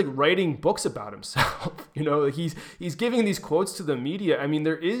guy is like writing books about himself. He's giving these quotes to the media. I mean,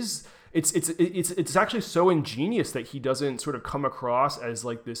 it's actually so ingenious that he doesn't sort of come across as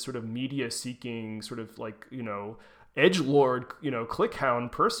like this sort of media seeking sort of like edgelord, clickhound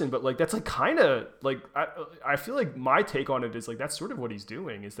person, but like that's like kind of like I feel like my take on it is like that's sort of what he's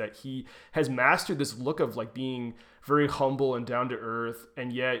doing, is that he has mastered this look of like being very humble and down to earth,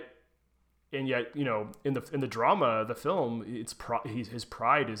 and yet in the drama, the film, his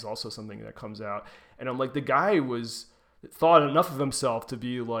pride is also something that comes out, and I'm like, the guy thought enough of himself to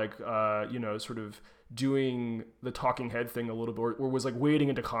be like sort of doing the talking head thing a little bit, or was like wading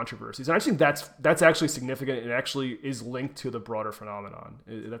into controversies. And I think that's actually significant and actually is linked to the broader phenomenon.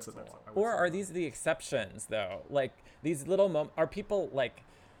 Or are these the exceptions though? Like these little moments, are people like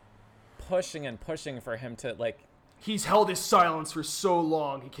pushing and pushing for him to like, he's held his silence for so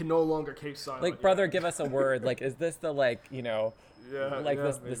long, he can no longer keep silent. Like, brother, give us a word. Like, is this the like,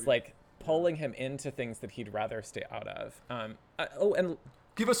 this like pulling him into things that he'd rather stay out of? And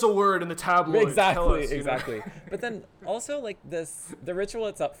give us a word in the tabloids. Exactly. But then also like the ritual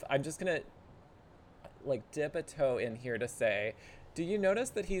itself, I'm just gonna like dip a toe in here to say, do you notice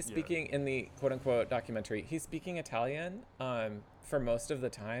that he's speaking in the quote unquote documentary? He's speaking Italian for most of the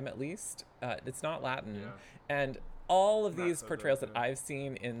time, at least. It's not Latin. Yeah. And all of Not these so portrayals good, that yeah. I've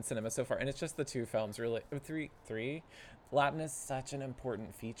seen in cinema so far, and it's just the two films, really, three. Latin is such an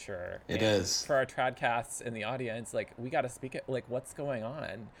important feature, It and is. for our tradcasts in the audience, like we got to speak it. Like, what's going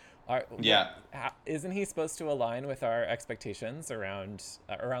on? Yeah. Isn't he supposed to align with our expectations around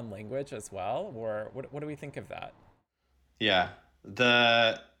language as well, or what do we think of that? Yeah.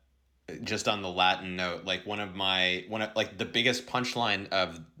 The just on the Latin note, like one of like the biggest punchline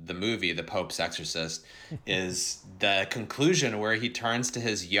of the movie, The Pope's Exorcist, is the conclusion where he turns to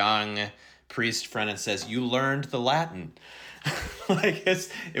his young priest friend and says, "You learned the Latin." Like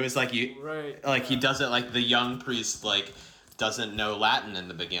it was like Right. like he Yeah. doesn't like the young priest like doesn't know Latin in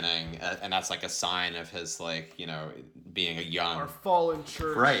the beginning, and that's like a sign of his like being a young Our fallen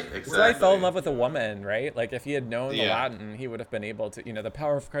church. right That's why he fell in exactly love with a woman, right? Like if he had known the yeah. Latin, he would have been able to, the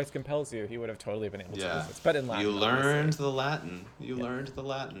power of Christ compels you. He would have totally been able to Yeah. resist. But in You Latin, learned obviously. the Latin. You Yeah. learned the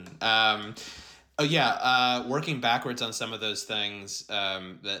Latin. Oh yeah. Working backwards on some of those things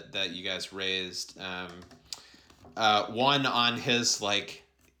that you guys raised. One on his like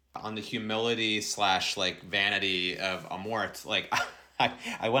on the humility slash like vanity of Amort. Like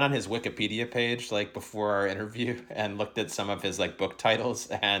I went on his Wikipedia page like before our interview and looked at some of his like book titles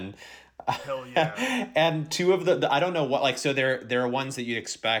and Hell yeah. and two of the I don't know what like so there are ones that you'd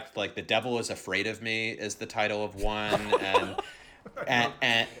expect like The Devil is Afraid of Me is the title of one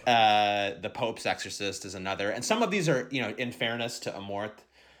and The Pope's Exorcist is another, and some of these are in fairness to Amort,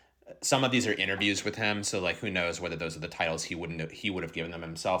 some of these are interviews with him, so like who knows whether those are the titles he would have given them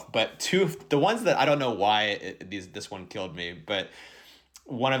himself. But two of the ones that I don't know why this one killed me, but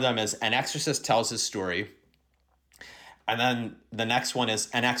one of them is An Exorcist Tells His Story. And then the next one is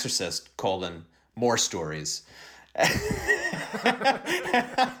An Exorcist, more stories.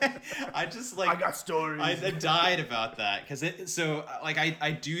 I just like I got stories. I died about that because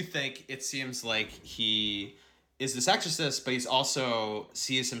I do think it seems like he is this exorcist, but he's also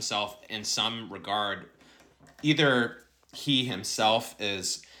sees himself in some regard. Either he himself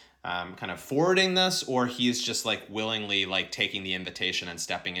is kind of forwarding this, or he's just like willingly like taking the invitation and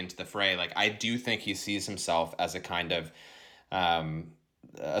stepping into the fray. Like I do think he sees himself as a kind of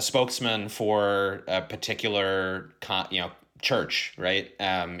a spokesman for a particular church, right?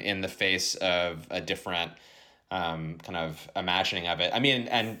 In the face of a different kind of imagining of it. I mean,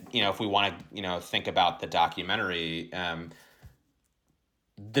 and if we want to think about the documentary,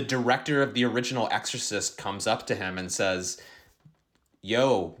 the director of the original Exorcist comes up to him and says,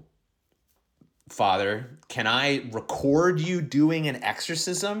 "Yo, Father, can I record you doing an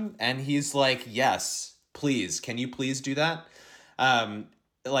exorcism?" And he's like, "Yes, please. Can you please do that?"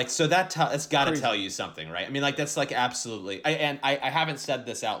 Like so it's got to tell you something, right? I mean, like that's like absolutely. I haven't said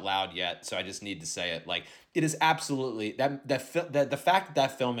this out loud yet, so I just need to say it. Like it is absolutely that the fact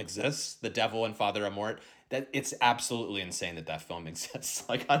that film exists, The Devil and Father Amort, that it's absolutely insane that film exists.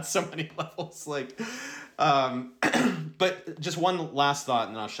 Like on so many levels, like. But just one last thought,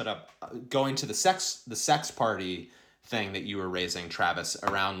 and then I'll shut up. Going to the sex party thing that you were raising, Travis,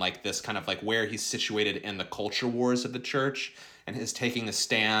 around like this kind of like where he's situated in the culture wars of the church, and his taking a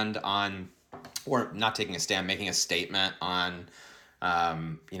stand on, or not taking a stand, making a statement on,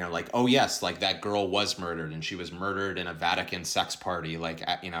 like, oh yes, like that girl was murdered, and she was murdered in a Vatican sex party, like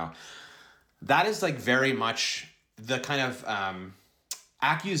that is like very much the kind of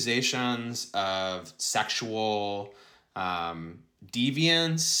accusations of sexual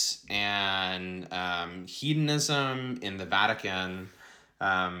deviance and hedonism in the Vatican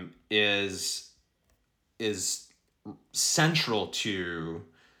is central to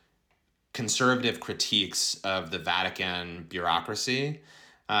conservative critiques of the Vatican bureaucracy,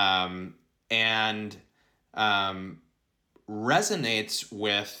 and resonates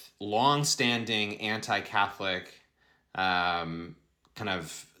with longstanding anti-Catholic kind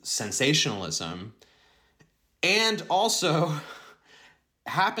of sensationalism, and also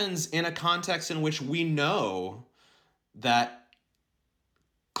happens in a context in which we know that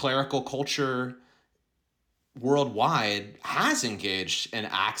clerical culture worldwide has engaged in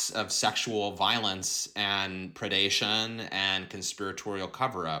acts of sexual violence and predation and conspiratorial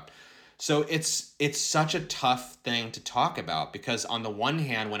cover-up. So it's such a tough thing to talk about, because on the one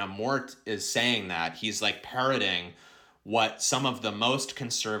hand, when Amort is saying that, he's like parroting what some of the most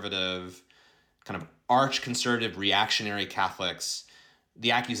conservative, kind of arch-conservative reactionary Catholics,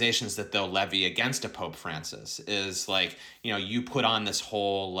 the accusations that they'll levy against a Pope Francis is like, you put on this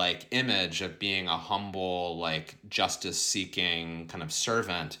whole like image of being a humble, like justice-seeking kind of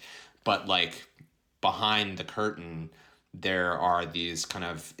servant, but like behind the curtain, there are these kind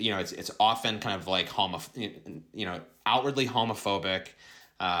of, it's often kind of like outwardly homophobic,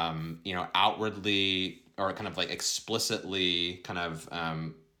 outwardly or kind of like explicitly kind of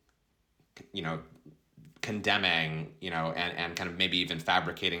you know, condemning, you know, and kind of maybe even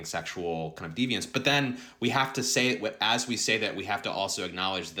fabricating sexual kind of deviance. But then we have to say, as we say that, we have to also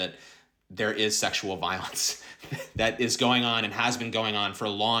acknowledge that there is sexual violence that is going on and has been going on for a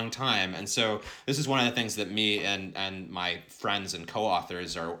long time. And so this is one of the things that me and my friends and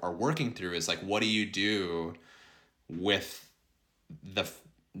co-authors are working through, is like, what do you do with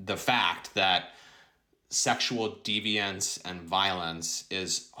the fact that sexual deviance and violence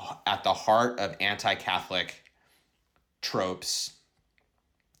is at the heart of anti-Catholic tropes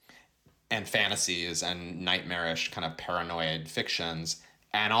and fantasies and nightmarish kind of paranoid fictions,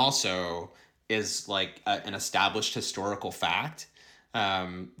 and also is like an established historical fact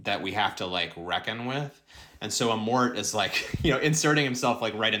that we have to like reckon with. And so Amort is like, you know, inserting himself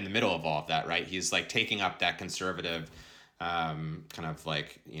like right in the middle of all of that, right? He's like taking up that conservative kind of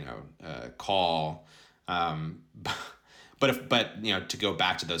like, you know, call. But you know, to go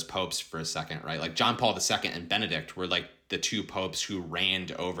back to those popes for a second, right? Like John Paul II and Benedict were like the two popes who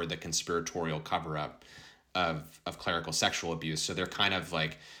reigned over the conspiratorial cover-up of clerical sexual abuse. So they're kind of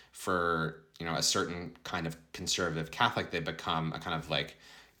like, for, you know, a certain kind of conservative Catholic, they become a kind of like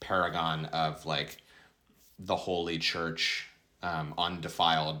paragon of like the Holy Church,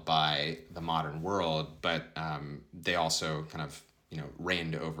 undefiled by the modern world, but they also kind of, you know,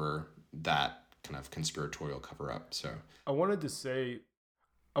 reigned over that kind of conspiratorial cover-up. So I wanted to say,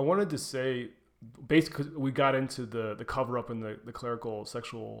 basically, we got into the cover-up and the clerical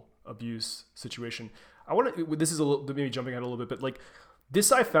sexual abuse situation. This is a little, maybe jumping ahead a little bit, but like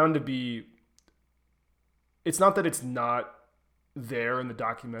this I found to be, it's not that it's not there in the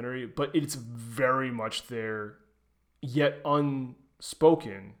documentary, but it's very much there, yet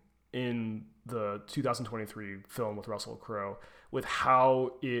unspoken in the 2023 film with Russell Crowe, with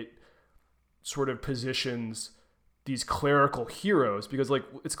how it sort of positions these clerical heroes, because like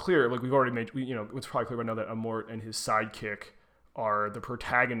it's clear, like we've already made, you know, it's probably clear by now that Amort and his sidekick are the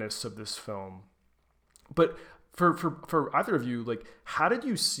protagonists of this film. But for either of you, like, how did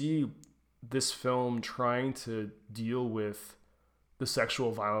you see this film trying to deal with the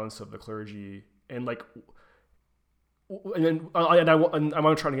sexual violence of the clergy? And like, I'm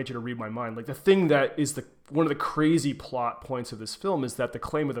trying to get you to read my mind. Like the thing that is one of the crazy plot points of this film is that the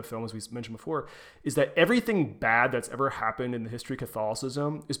claim of the film, as we mentioned before, is that everything bad that's ever happened in the history of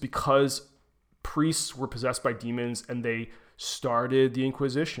Catholicism is because priests were possessed by demons and they started the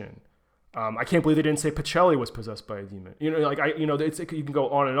Inquisition. I can't believe they didn't say Pacelli was possessed by a demon. You know, like you can go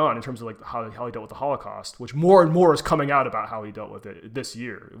on and on in terms of like how he dealt with the Holocaust, which more and more is coming out about how he dealt with it this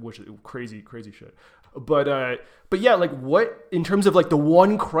year, which is crazy shit. But yeah, like what, in terms of like the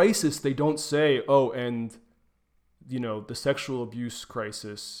one crisis they don't say, oh, and you know, the sexual abuse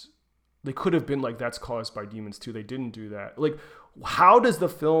crisis, they could have been like, that's caused by demons too. They didn't do that. Like, how does the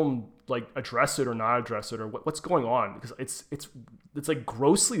film like address it or not address it, or what's going on? Because it's like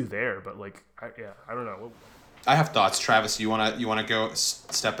grossly there, but like, I don't know. I have thoughts. Travis, you wanna go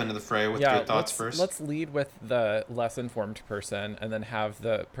step into the fray with your thoughts first? Let's lead with the less informed person, and then have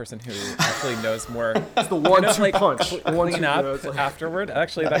the person who actually knows more. It's the 1-2 punch. Clean up afterward.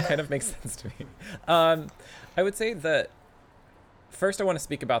 Actually, that kind of makes sense to me. I would say that first I want to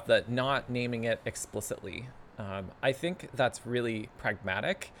speak about the not naming it explicitly. I think that's really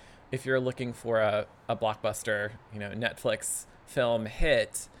pragmatic. If you're looking for a blockbuster, you know, Netflix film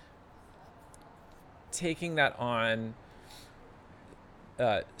hit, taking that on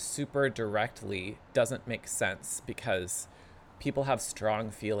super directly doesn't make sense, because people have strong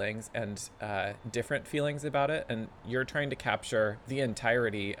feelings and different feelings about it, and you're trying to capture the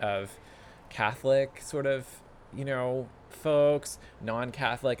entirety of Catholic sort of, you know, folks,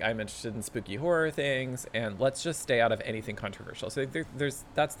 non-Catholic. I'm interested in spooky horror things, and let's just stay out of anything controversial. So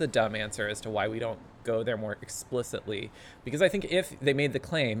that's the dumb answer as to why we don't go there more explicitly, because I think if they made the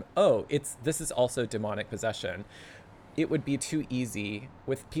claim, oh, this is also demonic possession, it would be too easy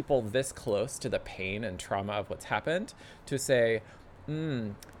with people this close to the pain and trauma of what's happened to say,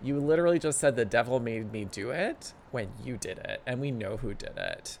 you literally just said the devil made me do it, when you did it, and we know who did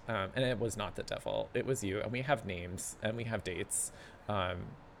it, and it was not the devil, it was you, and we have names and we have dates.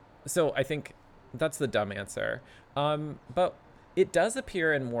 So I think that's the dumb answer. But it does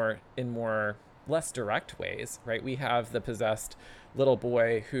appear in more less direct ways, right? We have the possessed little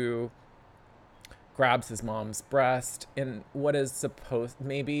boy who grabs his mom's breast in what is supposed,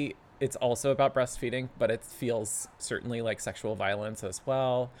 maybe it's also about breastfeeding, but it feels certainly like sexual violence as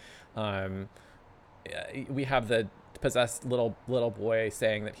well. We have the possessed little boy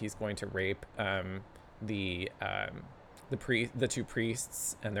saying that he's going to rape the two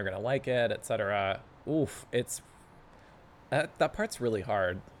priests, and they're going to like it, etc. Oof, it's that part's really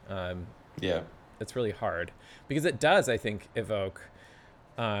hard. Yeah. It's really hard because it does, I think, evoke.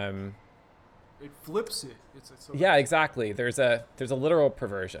 Um, It flips it. It's sort of, yeah, exactly. There's a literal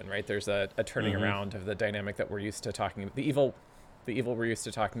perversion, right? There's a turning Mm-hmm. around of the dynamic that we're used to talking. The evil we're used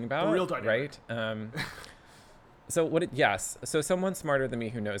to talking about. real dynamic. Right? So what? Yes. So someone smarter than me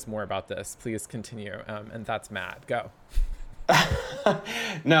who knows more about this, please continue. And that's Matt. Go.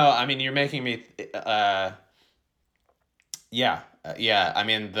 No, I mean you're making me. Yeah. I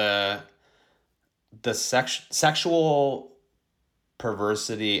mean the sexual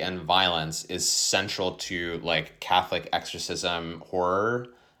perversity and violence is central to like Catholic exorcism horror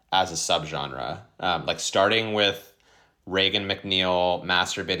as a subgenre. Like starting with Reagan McNeil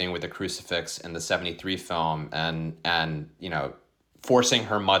masturbating with a crucifix in the '73 film, and forcing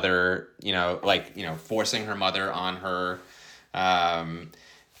her mother, forcing her mother on her,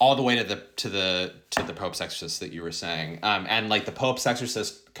 all the way to the Pope's Exorcist that you were saying, and like the Pope's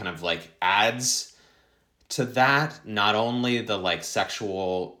Exorcist kind of like adds to that not only the like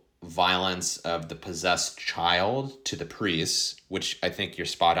sexual violence of the possessed child to the priests, which I think you're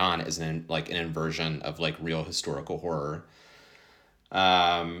spot on is an inversion of like real historical horror,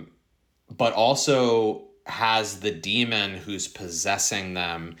 but also has the demon who's possessing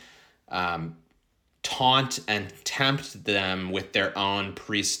them taunt and tempt them with their own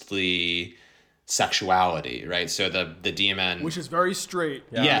priestly sexuality, right? So the demon, which is very straight.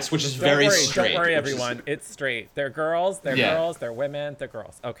 Yeah. yes, which is Don't very worry, straight. Don't worry, which is- everyone. It's straight. They're girls. They're Yeah. girls. They're women. They're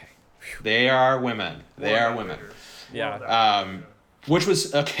girls. Okay. They are women. They are women. Yeah. Which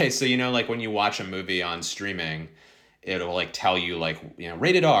was okay. So like when you watch a movie on streaming, it'll like tell you like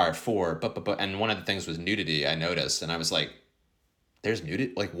rated R for but and one of the things was nudity. I noticed, and I was like, "There's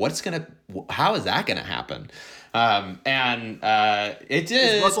nudity. Like, how is that gonna happen?" It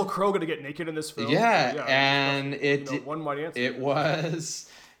did. Is Russell Crowe gonna get naked in this film? Yeah, and one might answer. It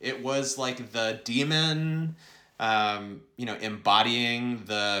was like the demon, embodying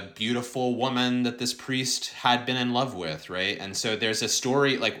the beautiful woman that this priest had been in love with, right? And so there's a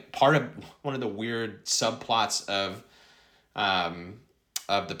story, like part of one of the weird subplots of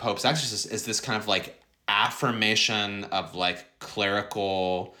the Pope's Exorcist is this kind of like affirmation of like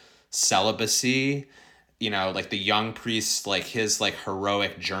clerical celibacy. Like the young priest, like his like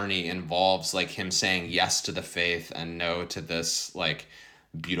heroic journey involves like him saying yes to the faith and no to this like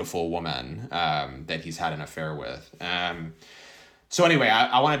beautiful woman that he's had an affair with. So anyway,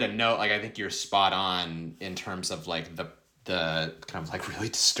 I wanted to note, like, I think you're spot on in terms of like the kind of like really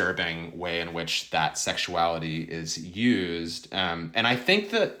disturbing way in which that sexuality is used. And I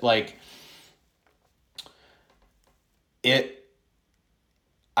think that like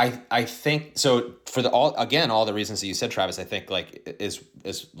I think so for all the reasons that you said, Travis, I think like is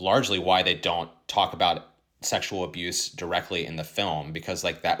largely why they don't talk about sexual abuse directly in the film, because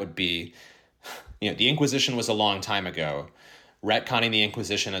like that would be, the Inquisition was a long time ago. Retconning the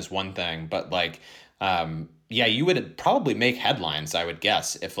Inquisition is one thing, but like, you would probably make headlines, I would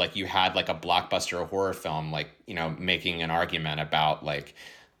guess, if like you had like a blockbuster horror film, like, making an argument about like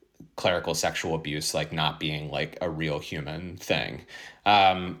clerical sexual abuse, like not being like a real human thing.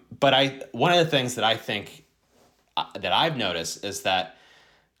 But one of the things that I think that I've noticed is that,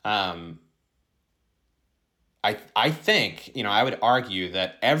 I think, I would argue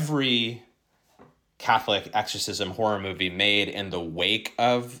that every Catholic exorcism horror movie made in the wake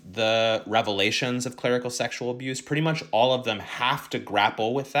of the revelations of clerical sexual abuse, pretty much all of them have to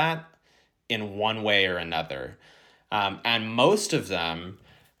grapple with that in one way or another. And most of them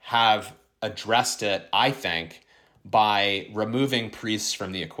have addressed it, I think, by removing priests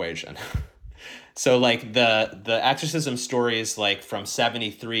from the equation. So like the exorcism stories, like from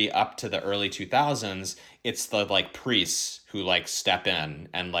 73 up to the early 2000s, it's the like priests who like step in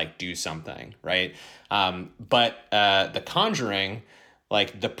and like do something, right? But The Conjuring,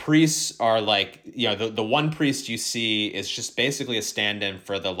 like the priests are like, the one priest you see is just basically a stand-in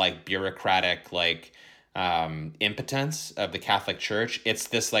for the like bureaucratic like impotence of the Catholic Church. It's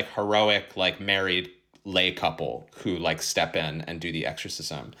this like heroic like married lay couple who like step in and do the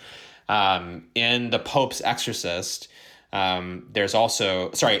exorcism. In The Pope's Exorcist, there's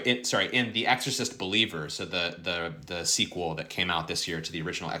also in The Exorcist Believer, so the sequel that came out this year to the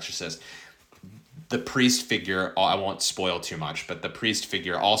original Exorcist, the priest figure, I won't spoil too much, but the priest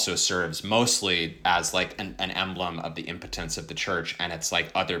figure also serves mostly as like an emblem of the impotence of the church, and it's like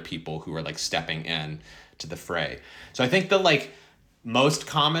other people who are like stepping in to the fray. So I think the like most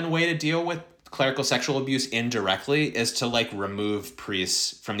common way to deal with clerical sexual abuse indirectly is to like remove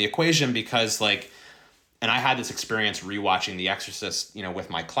priests from the equation, because like, and I had this experience rewatching The Exorcist, with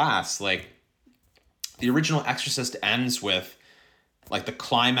my class, like the original Exorcist ends with, like, the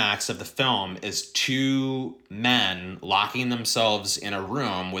climax of the film is two men locking themselves in a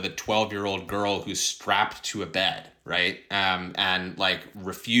room with a 12-year-old girl who's strapped to a bed, right? And like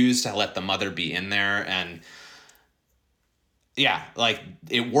refuse to let the mother be in there. And yeah, like,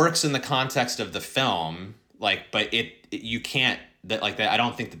 it works in the context of the film, like, but you can't, that, like, that, I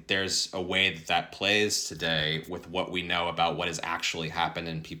don't think that there's a way that that plays today with what we know about what has actually happened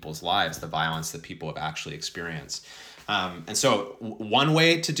in people's lives, the violence that people have actually experienced. And so one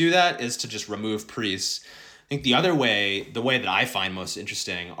way to do that is to just remove priests. I think the other way, the way that I find most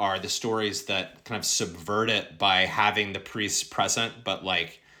interesting, are the stories that kind of subvert it by having the priests present, but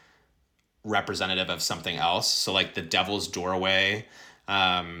like representative of something else. So like The Devil's Doorway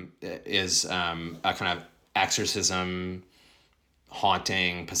is a kind of exorcism,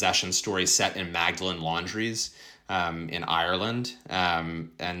 haunting, possession story set in Magdalen laundries in Ireland, and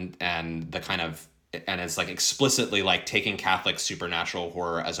the kind of, and it's like explicitly like taking Catholic supernatural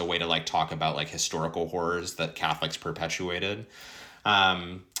horror as a way to like talk about like historical horrors that Catholics perpetuated.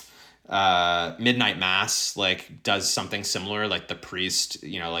 Midnight Mass like does something similar, like the priest,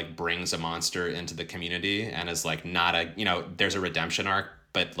 you know, like brings a monster into the community and is like not a, you know, there's a redemption arc,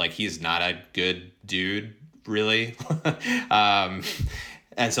 but like he's not a good dude really. And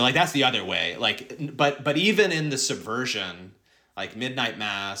so like that's the other way, like, but even in the subversion, like Midnight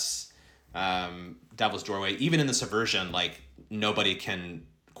Mass, Devil's Doorway, even in the subversion, like nobody can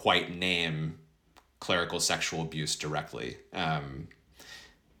quite name clerical sexual abuse directly.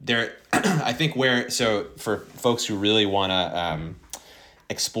 There, I think so for folks who really want to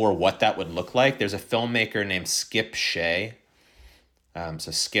explore what that would look like, there's a filmmaker named Skip Shea.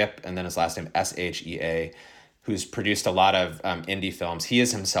 So Skip, and then his last name Shea, who's produced a lot of indie films. He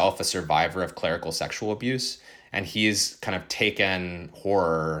is himself a survivor of clerical sexual abuse, and he's kind of taken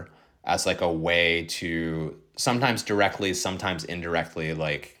horror as like a way to sometimes directly, sometimes indirectly,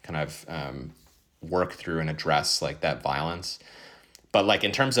 like kind of work through and address like that violence. But like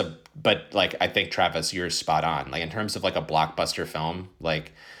in terms of, but like I think Travis, you're spot on. Like in terms of like a blockbuster film,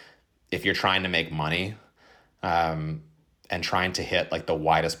 like if you're trying to make money, and trying to hit like the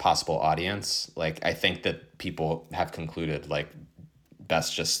widest possible audience, like I think that people have concluded like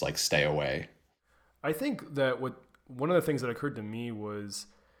best just like stay away. I think that one of the things that occurred to me was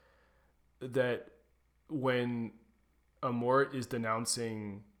that when Amort is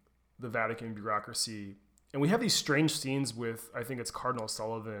denouncing the Vatican bureaucracy, and we have these strange scenes with, I think it's Cardinal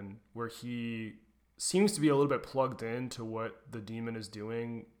Sullivan, where he seems to be a little bit plugged into what the demon is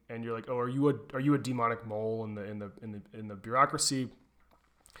doing, and you're like, oh, are you a demonic mole in the bureaucracy?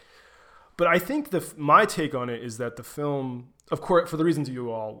 But I think my take on it is that the film, of course, for the reasons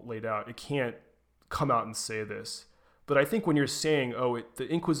you all laid out, it can't come out and say this. But I think when you're saying, oh, the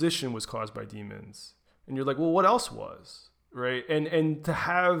Inquisition was caused by demons, and you're like, well, what else was, right? And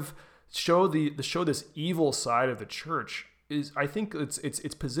to show this evil side of the church is, I think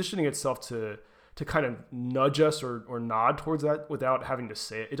it's positioning itself to kind of nudge us or nod towards that without having to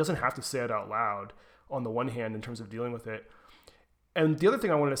say it. It doesn't have to say it out loud on the one hand in terms of dealing with it. And the other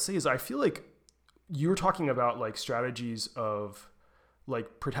thing I wanted to say is I feel like you were talking about like strategies of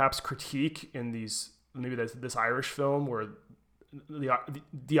like perhaps critique in these, maybe this Irish film where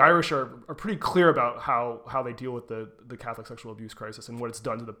the Irish are pretty clear about how they deal with the Catholic sexual abuse crisis and what it's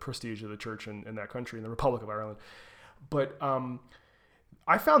done to the prestige of the church in that country, in the Republic of Ireland. But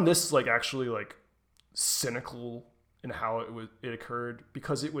I found this like actually like cynical in how it occurred,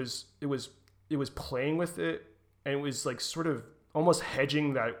 because it was playing with it, and it was like sort of almost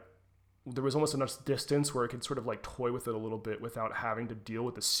hedging that there was almost enough distance where it could sort of like toy with it a little bit without having to deal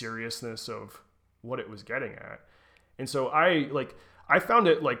with the seriousness of what it was getting at. And so I found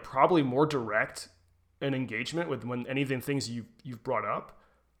it like probably more direct in engagement with when any of the things you've brought up,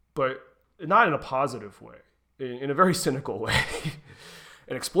 but not in a positive way, in a very cynical way,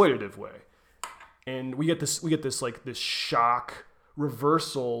 an exploitative way. And we get this like this shock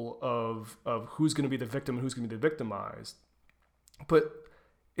reversal of who's going to be the victim and who's going to be the victimized. But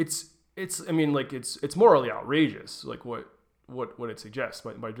it's I mean, like it's morally outrageous, like what it suggests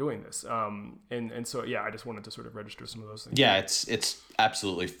by doing this. And so yeah, I just wanted to sort of register some of those things. Yeah, it's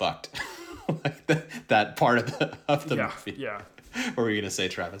absolutely fucked. Like that part of the movie. Yeah. What were you gonna say,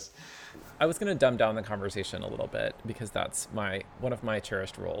 Travis? I was going to dumb down the conversation a little bit because that's one of my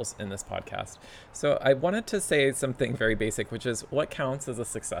cherished roles in this podcast. So I wanted to say something very basic, which is what counts as a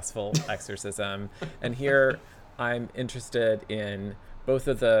successful exorcism. And here I'm interested in both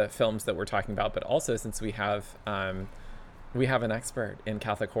of the films that we're talking about, but also since we have an expert in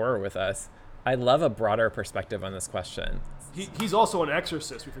Catholic horror with us, I love a broader perspective on this question. He's also an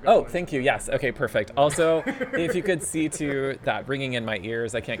exorcist. We forgot. Oh, thank you. Yes. Okay, perfect. Also, if you could see to that ringing in my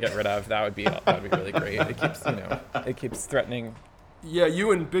ears, I can't get rid of. That would be really great. It keeps threatening. Yeah,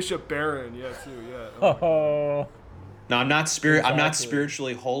 you and Bishop Barron. Yeah, too. Yeah. Oh. No, I'm not I'm not Exactly.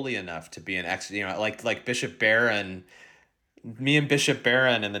 spiritually holy enough to be an like Bishop Barron. Me and Bishop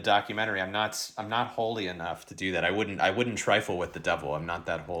Barron in the documentary. I'm not holy enough to do that. I wouldn't trifle with the devil. I'm not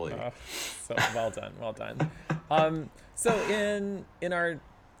that holy. So well done. So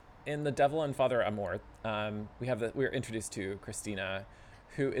in the Devil and Father Amor, we're introduced to Christina,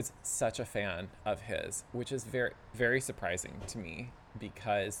 who is such a fan of his, which is very, very surprising to me,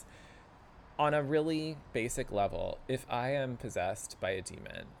 because on a really basic level, if I am possessed by a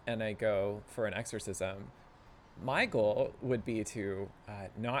demon and I go for an exorcism, my goal would be to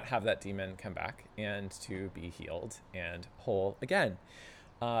not have that demon come back and to be healed and whole again.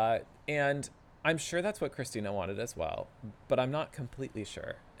 And I'm sure that's what Christina wanted as well, but I'm not completely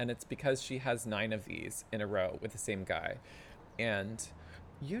sure. And it's because she has 9 of these in a row with the same guy. And,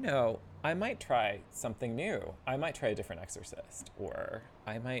 I might try something new. I might try a different exorcist, or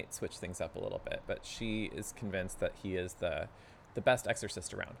I might switch things up a little bit. But she is convinced that he is the best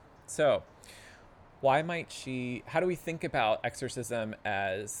exorcist around. So how do we think about exorcism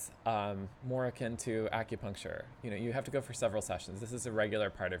as more akin to acupuncture? You have to go for several sessions. This is a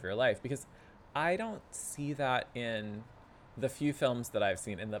regular part of your life, because I don't see that in the few films that I've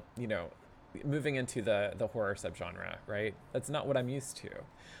seen in the, moving into the horror subgenre, right? That's not what I'm used to.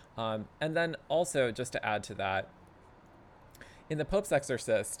 And then also, just to add to that, in The Pope's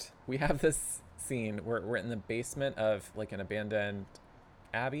Exorcist, we have this scene where we're in the basement of like an abandoned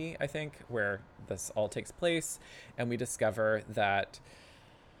abbey, I think, where this all takes place, and we discover that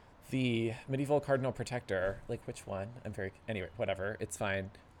the medieval cardinal protector, like which one? Anyway, whatever, it's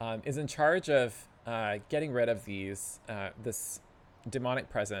fine, is in charge of getting rid of this demonic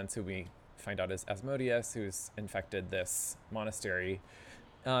presence, who we find out is Asmodeus, who's infected this monastery.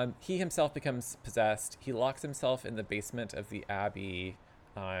 He himself becomes possessed. He locks himself in the basement of the abbey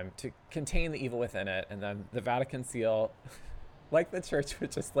to contain the evil within it, and then the Vatican seal, like the church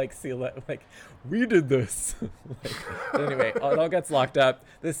would just like seal it, like, we did this. But anyway, it all gets locked up.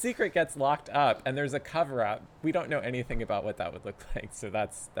 The secret gets locked up, and there's a cover up. We don't know anything about what that would look like, so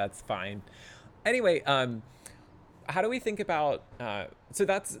that's fine. Anyway, how do we think about?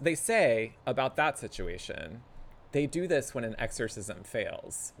 They say about that situation. They do this when an exorcism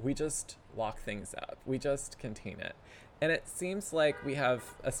fails. We just lock things up. We just contain it. And it seems like we have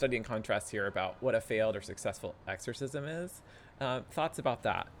a study in contrast here about what a failed or successful exorcism is. Thoughts about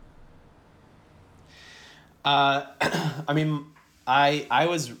that? I mean, I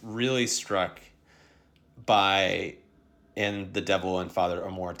was really struck by, in The Devil and Father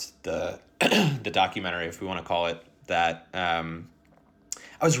Amort, the documentary, if we want to call it that.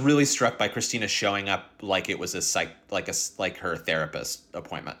 I was really struck by Christina showing up like it was like her therapist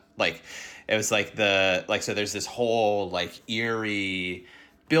appointment. Like it was so there's this whole like eerie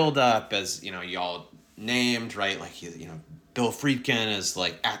build up, as y'all named, right? Like Bill Friedkin is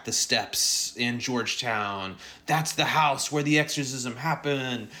like at the steps in Georgetown. That's the house where the exorcism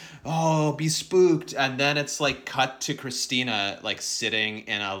happened. Oh, be spooked. And then it's like cut to Christina like sitting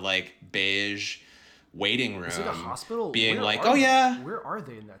in a like beige waiting room. Is it a hospital? Being like, oh yeah. Where are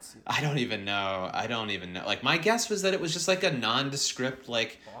they in that scene? I don't even know. Like my guess was that it was just like a nondescript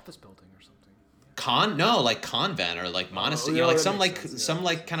like office building or something. Convent or like monastery,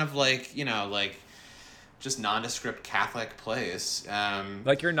 kind of like, like just nondescript Catholic place.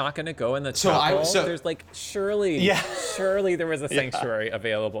 Like you're not going to go in the chapel. There's like surely there was a sanctuary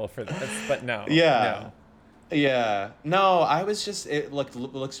available for this, but no. Yeah. No. Yeah. No, I was just, it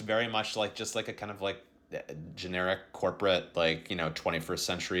looks very much like just like a kind of like generic corporate, like, 21st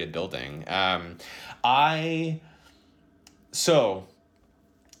century building. So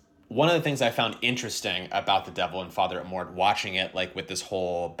one of the things I found interesting about The Devil and Father Amort, watching it like with this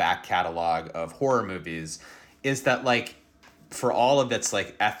whole back catalog of horror movies, is that like for all of its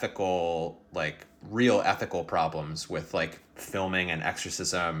like ethical, like real ethical problems with like filming and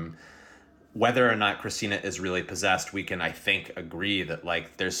exorcism, whether or not Christina is really possessed, we can, I think, agree that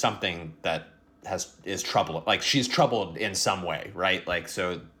like there's something that is troubled. Like she's troubled in some way, right? Like,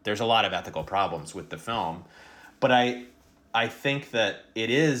 so there's a lot of ethical problems with the film, but I think that it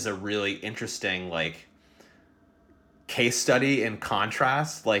is a really interesting like case study in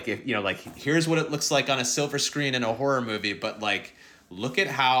contrast. Like if like here's what it looks like on a silver screen in a horror movie, but like look at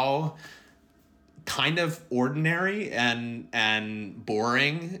how kind of ordinary and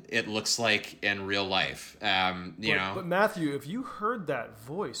boring it looks like in real life. But Matthew, if you heard that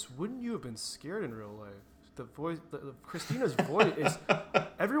voice, wouldn't you have been scared in real life? the voice, Christina's voice is.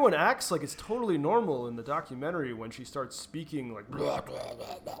 Everyone acts like it's totally normal in the documentary when she starts speaking like, blah, blah,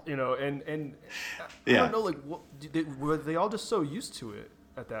 blah, blah, you know, and I don't know, like, were they all just so used to it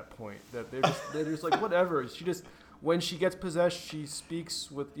at that point that they're just like, whatever. When she gets possessed, she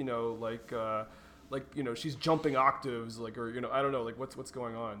speaks with, you know, like, you know, she's jumping octaves, like, or, you know, I don't know, like, what's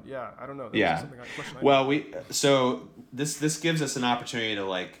going on. Yeah, I don't know. So this gives us an opportunity to,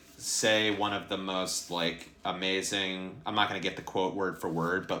 like, say one of the most, like, amazing, I'm not going to get the quote word for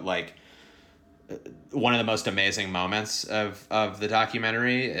word, but, like, one of the most amazing moments of the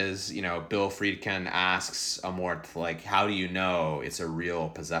documentary is, you know, Bill Friedkin asks Amort, like, how do you know it's a real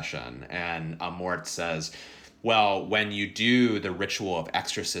possession? And Amort says, well, when you do the ritual of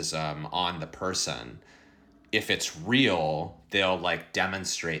exorcism on the person, if it's real, they'll, like,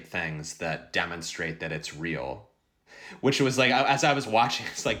 demonstrate things that demonstrate that it's real. Which was like, as I was watching,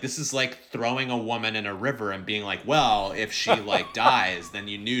 it's like, this is like throwing a woman in a river and being like, well, if she, like, dies, then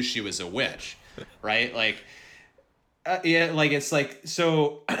you knew she was a witch, right? Like, yeah, like, it's like,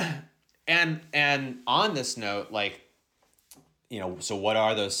 so, and on this note, like, you know, so what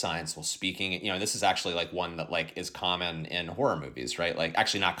are those signs? Well, speaking, you know, this is actually, like, one that, like, is common in horror movies, right? Like,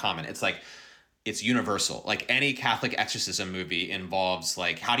 actually not common. It's like, it's universal. Like, any Catholic exorcism movie involves,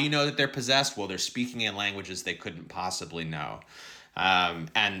 like, how do you know that they're possessed? Well, they're speaking in languages they couldn't possibly know.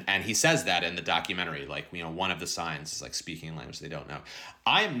 And he says that in the documentary, like, you know, one of the signs is, like, speaking in language they don't know.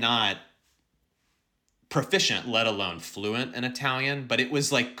 I am not proficient, let alone fluent in Italian, but it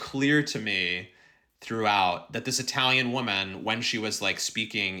was, like, clear to me throughout that this Italian woman, when she was, like,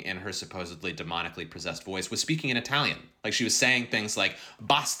 speaking in her supposedly demonically possessed voice, was speaking in Italian. Like, she was saying things like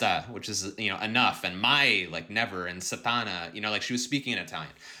basta, which is, you know, enough, and mai, like, never, and satana, you know, like, she was speaking in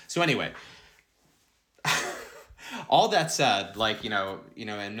Italian. So anyway, all that said, like, you know,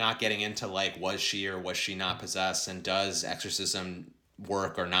 and not getting into, like, was she or was she not possessed, and does exorcism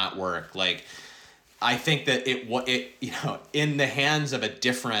work or not work, like, I think that it, you know, in the hands of a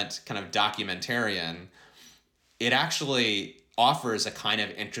different kind of documentarian, it actually offers a kind of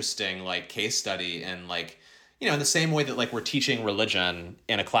interesting, like, case study, and, like, you know, in the same way that, like, we're teaching religion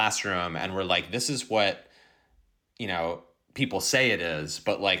in a classroom and we're like, this is what, you know, people say it is,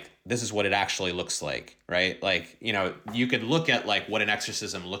 but, like, this is what it actually looks like, right? Like, you know, you could look at, like, what an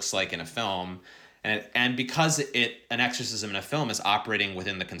exorcism looks like in a film, and because an exorcism in a film is operating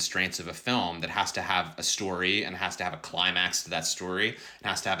within the constraints of a film that has to have a story and has to have a climax to that story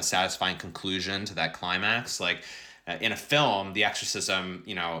and has to have a satisfying conclusion to that climax, like, in a film, the exorcism,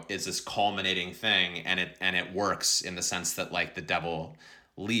 you know, is this culminating thing, and it works in the sense that, like, the devil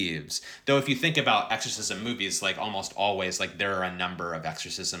leaves. Though if you think about exorcism movies, like, almost always, like, there are a number of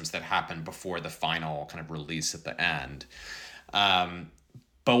exorcisms that happen before the final kind of release at the end.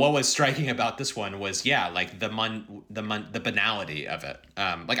 But what was striking about this one was, yeah, like, the banality of it.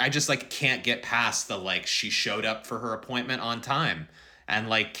 Like, I just, like, can't get past the, like, she showed up for her appointment on time and,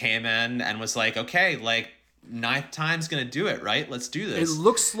 like, came in and was like, okay, like, 9th time's gonna do it, right? Let's do this. It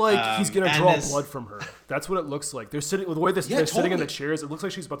looks like he's gonna draw blood from her. That's what it looks like. They're sitting with the way they're sitting in the chairs. It looks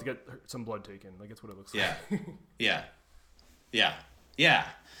like she's about to get some blood taken. Like, that's what it looks like. Yeah.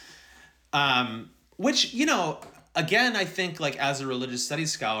 Which, you know, again, I think, like, as a religious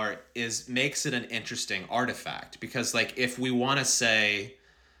studies scholar, makes it an interesting artifact, because, like, if we want to say,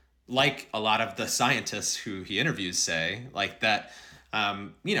 like a lot of the scientists who he interviews say, like, that,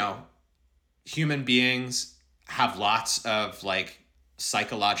 you know, human beings have lots of, like,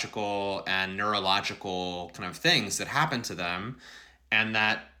 psychological and neurological kind of things that happen to them, and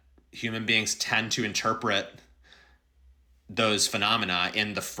that human beings tend to interpret those phenomena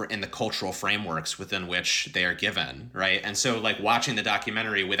in the cultural frameworks within which they are given, right? And so, like, watching the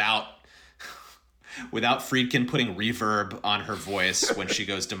documentary without Friedkin putting reverb on her voice when she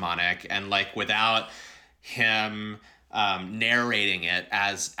goes demonic, and, like, without him narrating it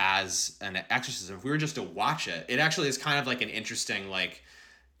as an exorcism, if we were just to watch it, it actually is kind of like an interesting, like,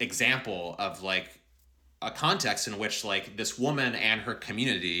 example of, like, a context in which, like, this woman and her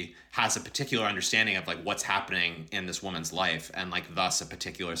community has a particular understanding of, like, what's happening in this woman's life, and, like, thus a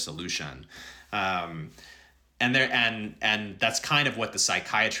particular solution. And that's kind of what the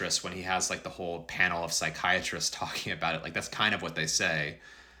psychiatrist, when he has, like, the whole panel of psychiatrists talking about it, like, that's kind of what they say.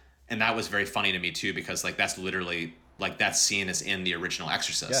 And that was very funny to me too, because, like, that's literally, like, that scene is in the original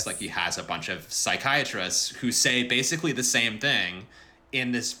Exorcist. Yes. Like, he has a bunch of psychiatrists who say basically the same thing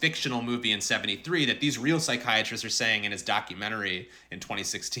in this fictional movie in 1973 that these real psychiatrists are saying in his documentary in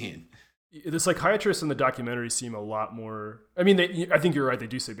 2016. The psychiatrists in the documentary seem a lot more, I mean, I think you're right, they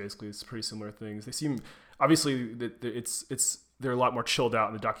do say basically it's pretty similar things. They seem, obviously, that it's they're a lot more chilled out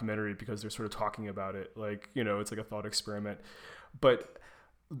in the documentary because they're sort of talking about it, like, you know, it's like a thought experiment. But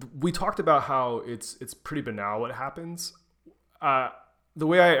we talked about how it's pretty banal what happens. The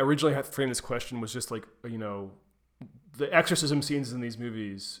way I originally had framed this question was just like, you know, the exorcism scenes in these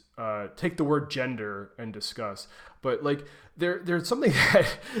movies, take the word gender and discuss. But like there's something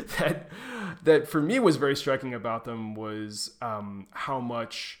that for me was very striking about them was how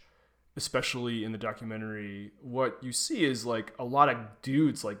much, especially in the documentary, what you see is like a lot of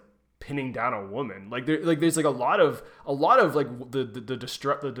dudes like pinning down a woman. Like there's like a lot of like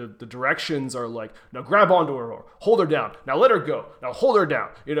the directions are like, now grab onto her or hold her down, now let her go, now hold her down,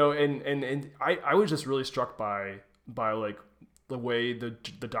 you know. And I was just really struck by like the way the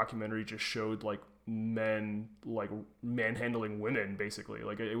documentary just showed like men like manhandling women, basically,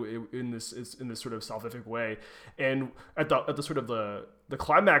 like in this sort of salvific way. And at the sort of the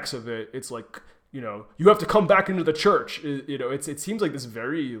climax of it, it's like, you know, you have to come back into the church. You know, it seems like this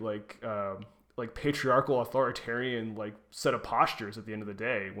very like patriarchal, authoritarian like set of postures at the end of the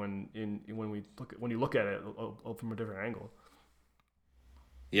day when you look at it from a different angle.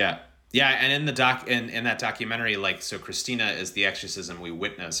 Yeah. Yeah, and in the in that documentary, like, so Christina is the exorcism we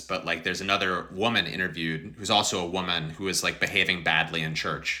witness, but like there's another woman interviewed who's also a woman who is like behaving badly in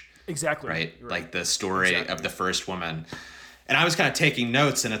church. Exactly. Right? Like the story of the first woman. And I was kind of taking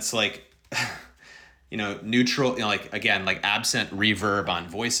notes, and it's like, you know, neutral, you know, like, again, like absent reverb on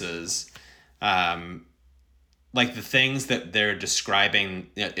voices, like the things that they're describing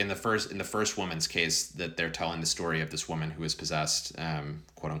in the first woman's case, that they're telling the story of this woman who is possessed,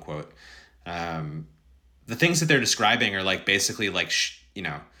 quote unquote. The things that they're describing are like basically like, you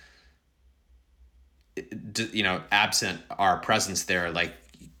know, absent our presence there, like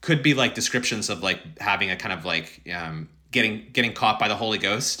could be like descriptions of like having a kind of like, getting caught by the Holy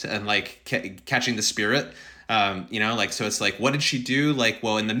Ghost and like catching the Spirit, you know, like, so it's like, what did she do? Like,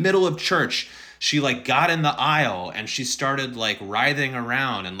 well, in the middle of church, she like got in the aisle and she started like writhing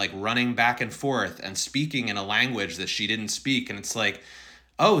around and like running back and forth and speaking in a language that she didn't speak. And it's like,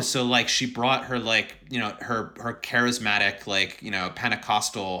 oh, so like she brought her like, you know, her charismatic, like, you know,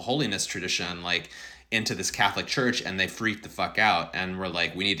 Pentecostal holiness tradition, like into this Catholic church, and they freaked the fuck out. And we're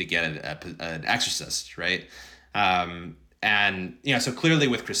like, we need to get an exorcist. Right. And, you know, so clearly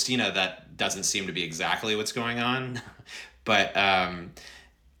with Christina, that doesn't seem to be exactly what's going on. But,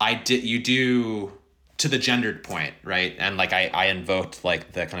 you do, to the gendered point, right? And like I invoked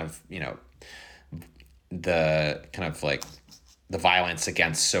like the kind of, you know, the kind of like the violence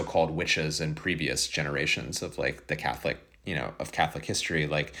against so-called witches in previous generations of like the Catholic, you know, of Catholic history.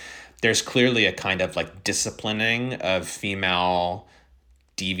 Like there's clearly a kind of like disciplining of female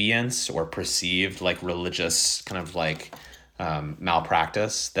deviance or perceived like religious kind of like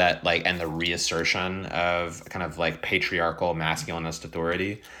malpractice that like, and the reassertion of kind of like patriarchal masculinist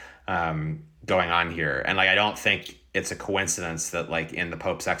authority going on here. And like, I don't think it's a coincidence that like in the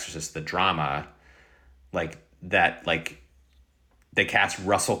Pope's Exorcist, the drama, like that, like they cast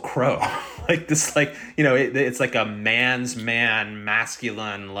Russell Crowe, like this, like, you know, it's like a man's man,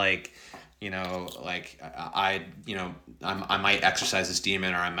 masculine, like, you know, like I might exorcise this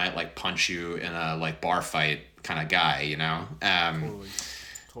demon, or I might like punch you in a like bar fight kind of guy, you know?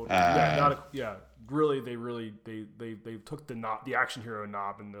 Totally. Really, they took the action hero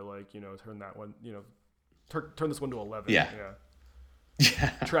knob, and they're like, you know, turn that one, you know, turn this one to 11. Yeah.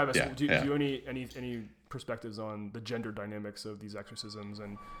 Travis, do you any perspectives on the gender dynamics of these exorcisms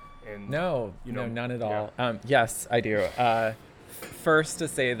and No, you know, none at all. Yes, I do. First, to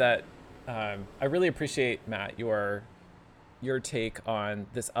say that I really appreciate, Matt, your take on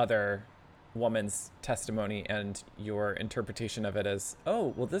this other woman's testimony and your interpretation of it as,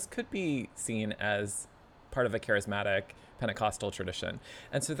 oh, well, this could be seen as part of a charismatic Pentecostal tradition.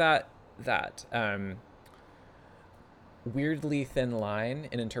 And so that weirdly thin line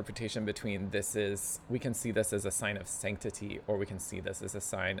in interpretation between we can see this as a sign of sanctity, or we can see this as a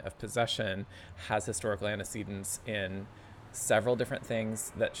sign of possession, has historical antecedents in several different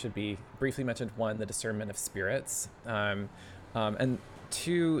things that should be briefly mentioned. One, the discernment of spirits, and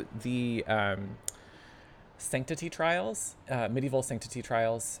two, the sanctity trials, medieval sanctity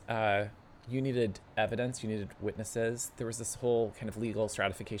trials. You needed evidence, you needed witnesses. There was this whole kind of legal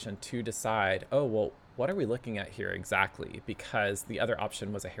stratification to decide, oh, well, what are we looking at here exactly? Because the other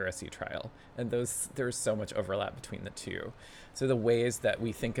option was a heresy trial. And there's so much overlap between the two. So the ways that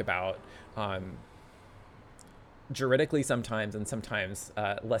we think about juridically sometimes, and sometimes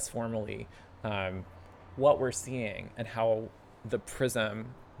less formally, what we're seeing and how the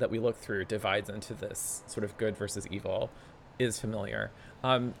prism that we look through divides into this sort of good versus evil is familiar.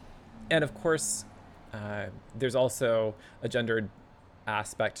 And of course, There's also a gendered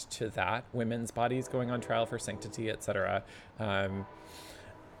aspect to that, women's bodies going on trial for sanctity, etc.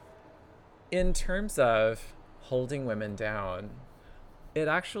 In terms of holding women down, it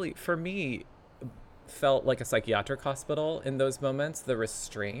actually, for me, felt like a psychiatric hospital in those moments. The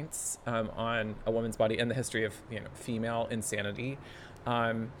restraints on a woman's body and the history of female insanity.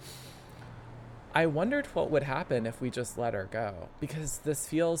 I wondered what would happen if we just let her go, because this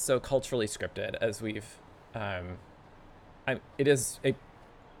feels so culturally scripted, as we've. It is a.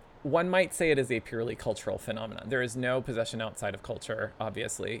 One might say it is a purely cultural phenomenon. There is no possession outside of culture,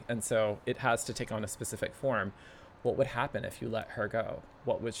 obviously, and so it has to take on a specific form. What would happen if you let her go?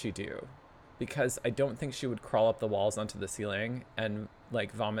 What would she do? Because I don't think she would crawl up the walls onto the ceiling and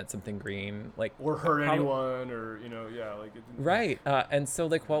like vomit something green, like, or hurt anyone, or right. And so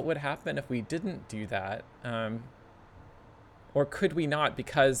like, what would happen if we didn't do that? Or could we not?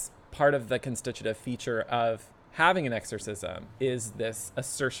 Because part of the constitutive feature of having an exorcism is this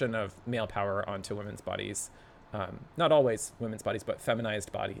assertion of male power onto women's bodies. Not always women's bodies, but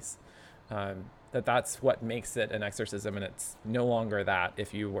feminized bodies. That's what makes it an exorcism, and it's no longer that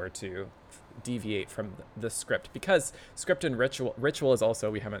if you were to deviate from the script, because script and ritual is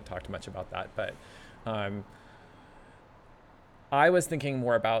also, we haven't talked much about that, but I was thinking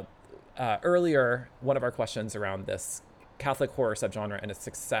more about earlier, one of our questions around this Catholic horror subgenre and its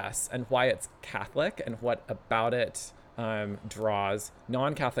success, and why it's Catholic, and what about it draws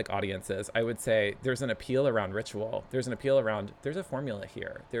non-Catholic audiences. I would say there's an appeal around ritual. There's an appeal around, there's a formula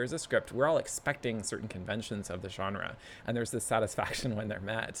here. There's a script. We're all expecting certain conventions of the genre. And there's this satisfaction when they're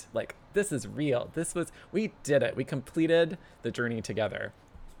met. Like, this is real. We did it. We completed the journey together.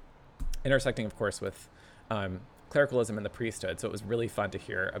 Intersecting, of course, with clericalism and the priesthood. So it was really fun to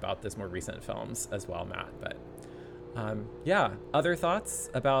hear about this more recent films as well, Matt. But other thoughts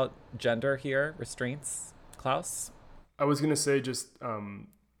about gender here, restraints, Klaus? I was gonna say, just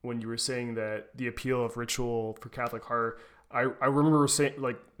when you were saying that the appeal of ritual for Catholic horror, I remember saying,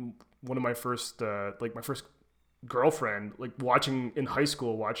 like, one of my first my first girlfriend, like, watching in high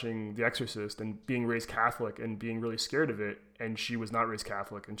school, watching The Exorcist and being raised Catholic and being really scared of it, and she was not raised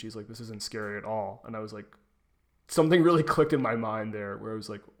Catholic, and she's like, this isn't scary at all, and I was like, something really clicked in my mind there, where I was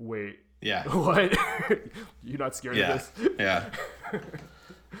like, wait, what? You're not scared of this?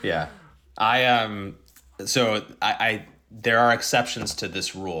 So I there are exceptions to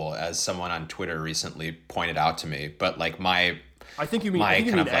this rule, as someone on Twitter recently pointed out to me. But like I think you mean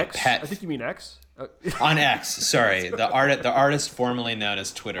X. I think you mean X. On X, sorry, the artist formerly known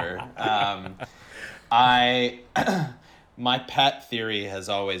as Twitter. My pet theory has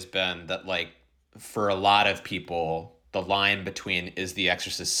always been that, like, for a lot of people, the line between is The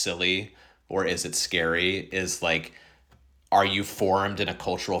Exorcist silly or is it scary is like, are you formed in a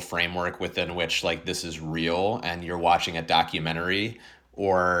cultural framework within which, like, this is real and you're watching a documentary,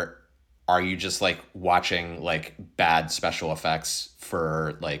 or are you just like watching like bad special effects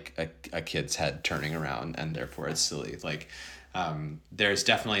for like a kid's head turning around and therefore it's silly? Like, there's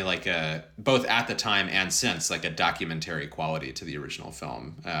definitely like both at the time and since, like, a documentary quality to the original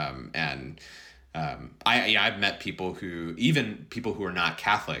film. I've met people who are not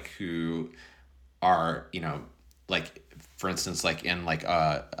Catholic, who are, like, for instance, like in like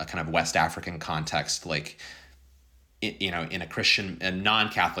a kind of West African context, like, in a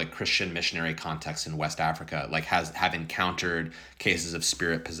non-Catholic Christian missionary context in West Africa, like have encountered cases of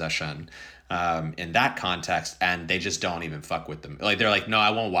spirit possession in that context, and they just don't even fuck with them. Like, they're like, no,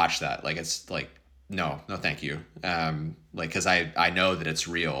 I won't watch that. Like, it's like, no, thank you. Like, because I know that it's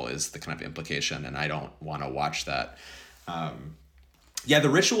real is the kind of implication, and I don't want to watch that. The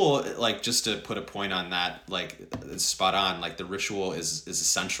ritual, like, just to put a point on that, like, it's spot on. Like, the ritual is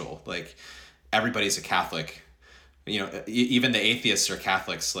essential. Like, everybody's a Catholic. Even the atheists are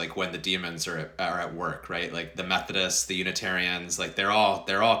Catholics. Like, when the demons are at work, right? Like, the Methodists, the Unitarians, like, they're all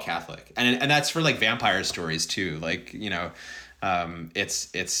Catholic, and that's for like vampire stories too. Like,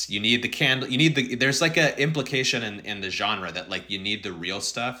 it's you need the candle, there's like a implication in the genre that, like, you need the real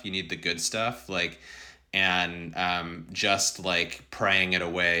stuff, you need the good stuff, like, and just like praying it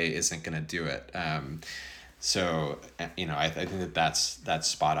away isn't gonna do it. So, I think that's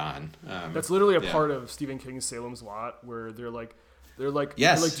spot on. That's literally a part of Stephen King's Salem's Lot, where they're like,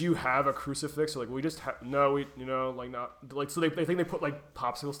 Yes. do you have a crucifix? They're like, we just no, we, like not like, so they think they put like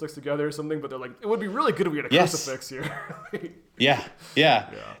popsicle sticks together or something, but they're like, it would be really good if we had a crucifix here. Yeah.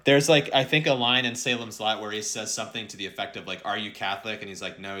 There's like, I think a line in Salem's Lot where he says something to the effect of like, "Are you Catholic?" And he's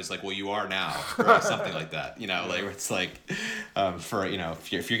like, "No." He's like, "Well, you are now," or like something like that. Like where it's like, for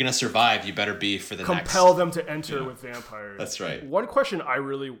if you're gonna survive, you better be for the compel them to enter with vampires. That's right. One question I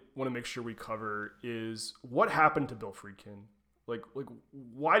really want to make sure we cover is what happened to Bill Friedkin. Like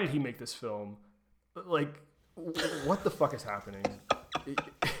why did he make this film? Like, what the fuck is happening?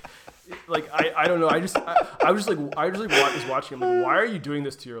 Like I don't know. I was watching him. Like, why are you doing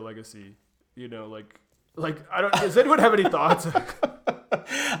this to your legacy? Like I don't. Does anyone have any thoughts?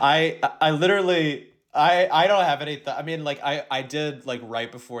 I literally I don't have any. I mean, like I did, like,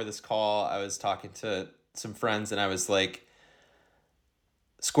 right before this call, I was talking to some friends and I was like,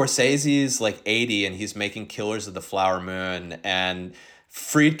 Scorsese's like 80 and he's making Killers of the Flower Moon, and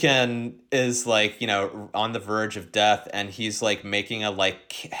Friedkin is like, on the verge of death, and he's like making a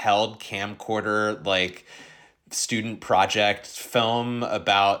like held camcorder like student project film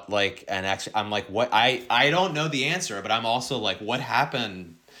about like I'm like, what? I don't know the answer, but I'm also like, what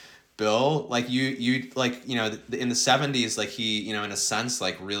happened, Bill? Like you like, in the 70s, like he, in a sense,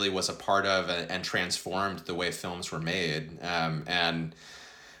 like really was a part of and transformed the way films were made. And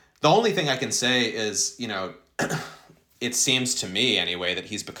the only thing I can say is, it seems to me anyway that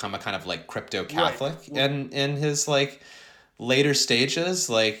he's become a kind of like crypto Catholic in his like later stages,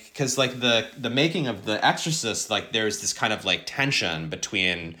 like, because like the making of The Exorcist, like there's this kind of like tension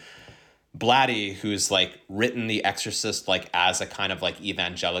between Blatty, who's like written The Exorcist like as a kind of like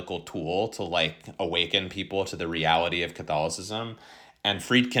evangelical tool to like awaken people to the reality of Catholicism, and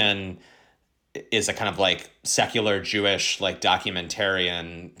Friedkin is a kind of like secular Jewish like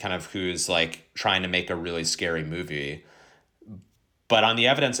documentarian kind of who's like trying to make a really scary movie. But on the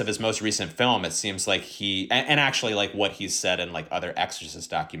evidence of his most recent film, it seems like and actually like what he's said in like other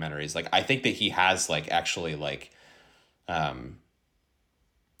Exorcist documentaries, like I think that he has like actually like come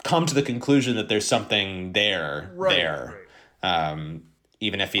to the conclusion that there's something there.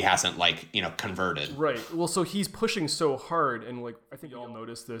 Even if he hasn't like, converted. Right. Well, so he's pushing so hard, and like I think you all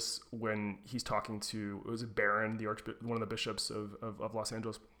noticed this when he's talking to, it was Barron, one of the bishops of Los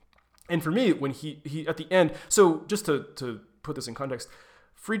Angeles. And for me, when he at the end, so just to put this in context,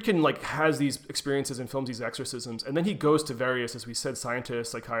 Friedkin like has these experiences and films these exorcisms, and then he goes to various, as we said, scientists,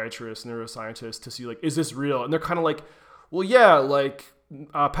 psychiatrists, neuroscientists to see like, is this real? And they're kind of like, well, yeah, like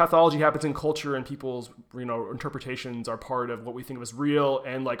pathology happens in culture, and people's interpretations are part of what we think of as real.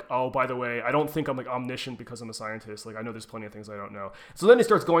 And like, oh, by the way, I don't think I'm like omniscient because I'm a scientist. Like I know there's plenty of things I don't know. So then he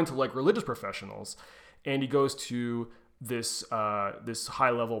starts going to like religious professionals, and he goes to this high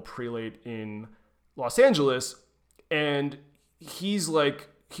level prelate in Los Angeles, and he's like,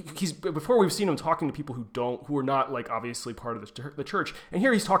 he's before we've seen him talking to people who are not like obviously part of the church, and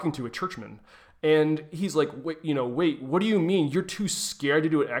here he's talking to a churchman. And he's like, wait, what do you mean? You're too scared to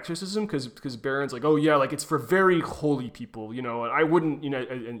do an exorcism? Because Barron's like, oh yeah, like it's for very holy people, and I wouldn't,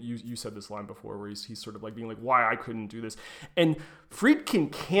 and you said this line before where he's sort of like being like, why I couldn't do this. And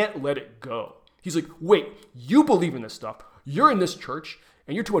Friedkin can't let it go. He's like, wait, you believe in this stuff. You're in this church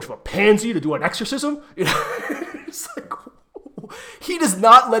and you're too much of a pansy to do an exorcism? It's like, he does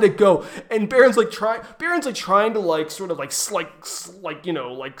not let it go, and Barron's like trying to like sort of like slide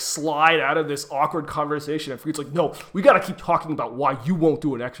out of this awkward conversation. And Fried's like, no, we got to keep talking about why you won't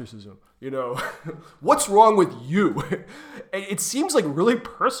do an exorcism. What's wrong with you? And it seems like really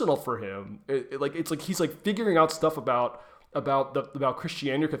personal for him. It's like he's like figuring out stuff about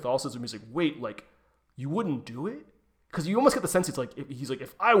Christianity or Catholicism. He's like, wait, like you wouldn't do it? Because you almost get the sense it's like,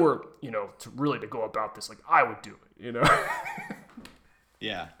 if I were, to go about this, like I would do it,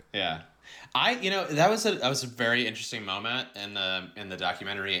 Yeah. That was a very interesting moment in the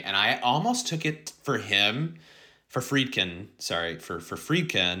documentary, and I almost took it for Friedkin,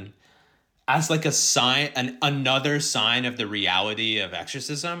 as like a sign, another sign of the reality of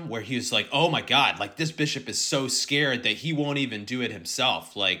exorcism, where he was like, oh my God, like this bishop is so scared that he won't even do it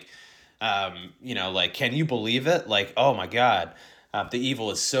himself. Like, like, can you believe it? Like, oh my God, the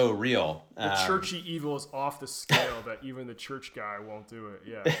evil is so real. The churchy evil is off the scale that even the church guy won't do it.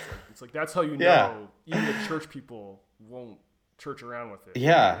 Yeah, it's like that's how you know even the church people won't church around with it.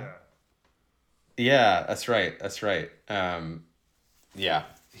 Yeah, that's right.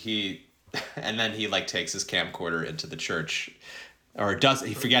 He and then he like takes his camcorder into the church. Or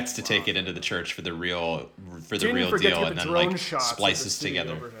he forgets to take it into the church for the real deal, and then like splices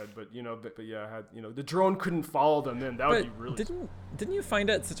together. Overhead, but the drone couldn't follow them in. That would be really. Didn't you find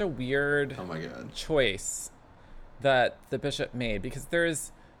it such a weird oh my God choice that the bishop made, because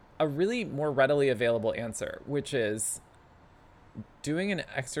there's a really more readily available answer, which is doing an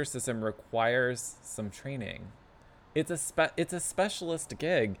exorcism requires some training. It's a specialist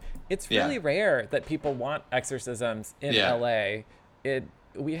gig. It's really rare that people want exorcisms in LA.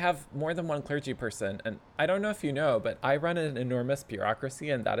 We have more than one clergy person, and I don't know if you know, but I run an enormous bureaucracy,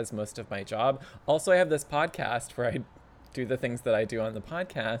 and that is most of my job. Also, I have this podcast where I do the things that I do on the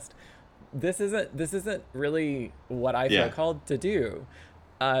podcast. This isn't really what I feel called to do.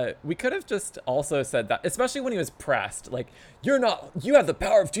 We could have just also said that, especially when he was pressed, like, you have the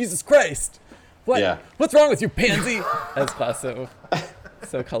power of Jesus Christ. What? Yeah. What's wrong with you, pansy? As Klaus so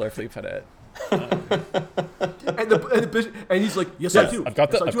colorfully put it. And he's like, yes, I do. I've got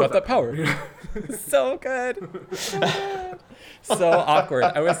that power. So good. So awkward.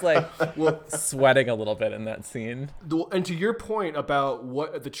 I was like sweating a little bit in that scene. And to your point about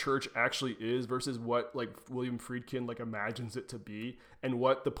what the church actually is versus what like William Friedkin like imagines it to be, and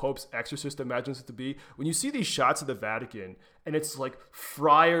what the Pope's exorcist imagines it to be, when you see these shots of the Vatican and it's like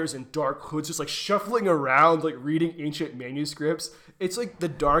friars in dark hoods just like shuffling around like reading ancient manuscripts, it's like the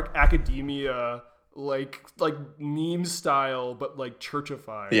dark academia like meme style, but like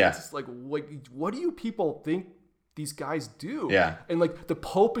churchified. Yeah. It's just like what do you people think these guys do? Yeah. And like the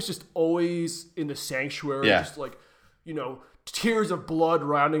Pope is just always in the sanctuary, just like, you know, tears of blood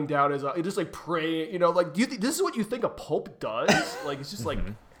rounding down his eyes, just like praying, you know, like, do you think this is what you think a Pope does? Like, it's just like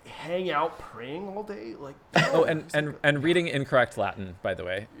hang out praying all day, like. Oh, and reading incorrect Latin, by the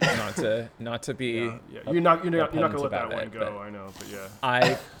way, not to be. Yeah. You're not gonna let that one go. I know, but yeah.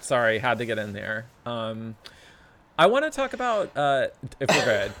 Sorry, had to get in there. I want to talk about if we're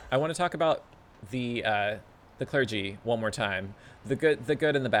good. I want to talk about the clergy one more time. The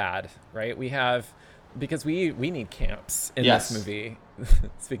good and the bad, right? We have, because we need camps in this movie.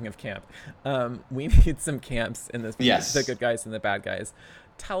 Speaking of camp, we need some camps in this movie. Yes. The good guys and the bad guys.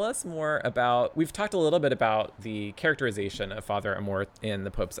 Tell us more about, we've talked a little bit about the characterization of Father Amorth in The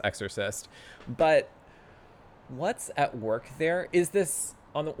Pope's Exorcist, but what's at work there? Is this,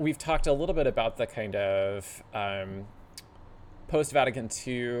 we've talked a little bit about the kind of post-Vatican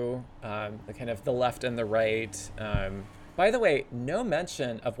II, the kind of the left and the right. By the way, no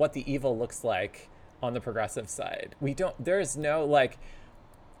mention of what the evil looks like on the progressive side. There is no, like,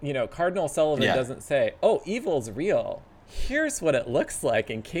 you know, Cardinal Sullivan doesn't say, oh, evil's real. Here's what it looks like,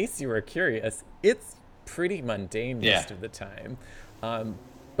 in case you were curious. It's pretty mundane most of the time.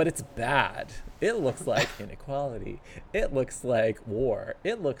 But it's bad. It looks like inequality. It looks like war.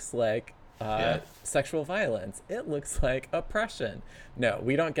 It looks like sexual violence. It looks like oppression. No,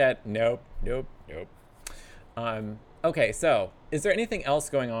 we don't get, nope. Okay, so is there anything else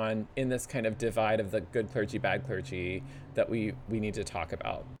going on in this kind of divide of the good clergy, bad clergy that we need to talk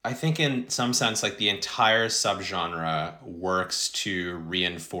about? I think in some sense, like, the entire subgenre works to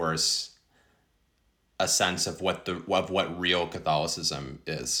reinforce a sense of what real Catholicism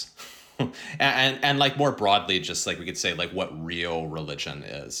is. and like more broadly, just like we could say like what real religion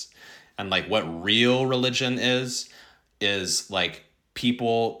is. And like what real religion is like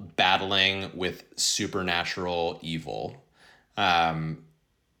people battling with supernatural evil, and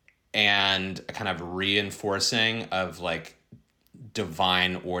a kind of reinforcing of like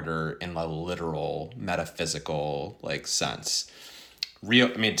divine order in the literal metaphysical like sense.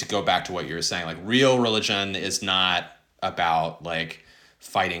 To go back to what you were saying, like real religion is not about like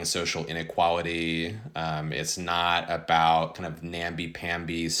fighting social inequality. It's not about kind of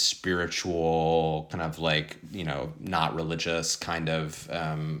namby-pamby spiritual kind of like, you know, not religious kind of,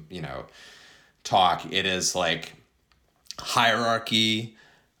 talk. It is like hierarchy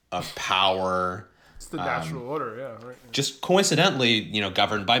of power. It's the natural order, yeah, right. Just coincidentally, you know,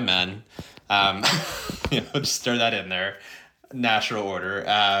 governed by men. Just throw that in there. Natural order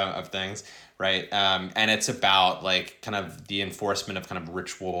of things. Right. And it's about like kind of the enforcement of kind of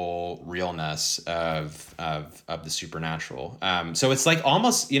ritual realness of the supernatural. So it's like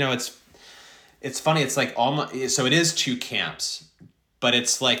almost, you know, it's funny. It's like almost, so it is two camps, but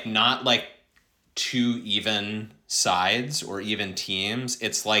it's like not like two even sides or even teams.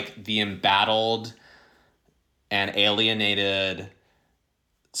 It's like the embattled and alienated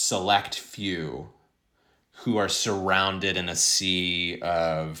select few who are surrounded in a sea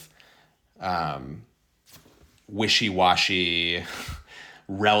of wishy-washy,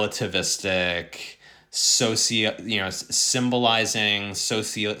 relativistic, symbolizing,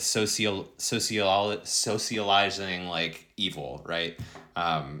 socializing like evil, right?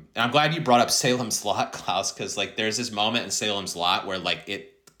 And I'm glad you brought up Salem's Lot, Klaus, because like there's this moment in Salem's Lot where like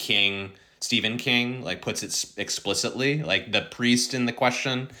Stephen King like puts it explicitly, like the priest in the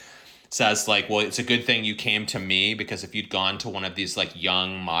question says like, well, it's a good thing you came to me, because if you'd gone to one of these like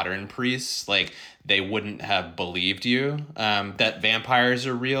young modern priests, like they wouldn't have believed you that vampires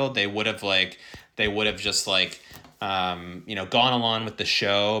are real. They would have just like gone along with the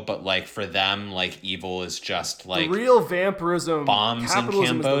show, but like for them, like evil is just like the real vampirism, bombs in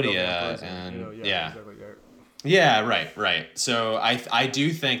Cambodia, Exactly, right. Yeah, right. So I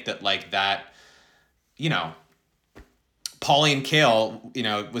do think that like that, Pauline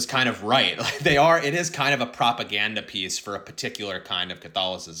Kael, was kind of right. Like it is kind of a propaganda piece for a particular kind of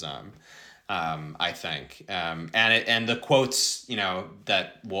Catholicism, I think. And the quotes,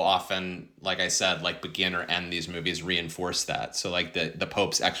 that will often, like I said, like begin or end these movies reinforce that. So like the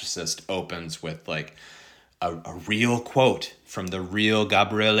Pope's Exorcist opens with like a real quote from the real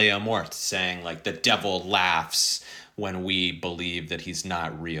Gabriele Amort saying like the devil laughs when we believe that he's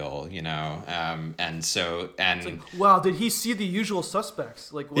not real, and like, wow, did he see The Usual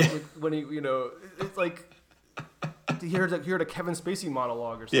Suspects? Like when he, it's like to hear the Kevin Spacey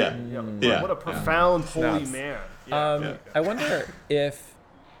monologue or something. What a profound holy man. I wonder if,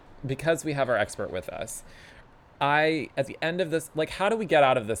 because we have our expert with us, at the end of this, like, how do we get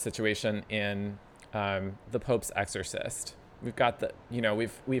out of this situation in the Pope's Exorcist? We've got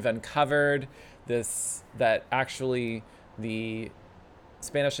we've uncovered this, that actually the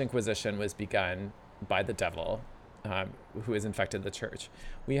Spanish Inquisition was begun by the devil, who has infected the church.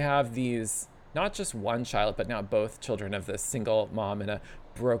 We have these, not just one child, but now both children of this single mom in a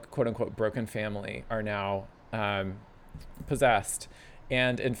quote unquote broken family are now possessed.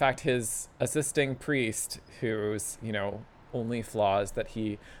 And in fact, his assisting priest, whose only flaws that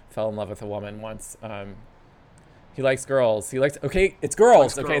he fell in love with a woman once. He likes girls. It's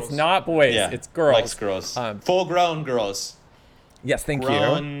girls. Okay, it's not boys. Yeah, it's girls. Likes girls. Full-grown girls. Yes, thank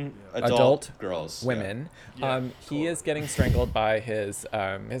Grown you. Adult girls. Women. Yeah. He is getting strangled by his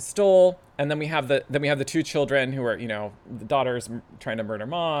stool, and then we have the two children who are the daughter's trying to murder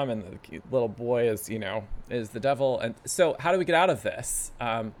mom, and the little boy is the devil. And so how do we get out of this?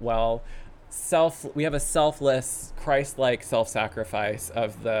 We have a selfless, Christ-like self-sacrifice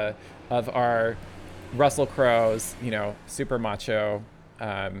of our Russell Crowe's, super macho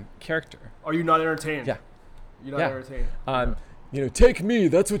character. Are you not entertained? Yeah. You're not entertained. Take me.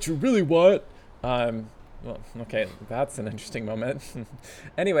 That's what you really want. Well, okay, that's an interesting moment.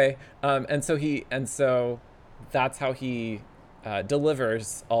 Anyway, and so that's how he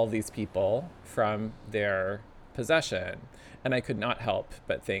delivers all these people from their possession. And I could not help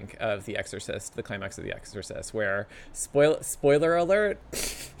but think of The Exorcist, the climax of The Exorcist, where spoiler alert.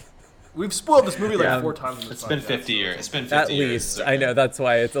 We've spoiled this movie like 4 times. It's been 50 years. It's been 50 years. At least. I know, that's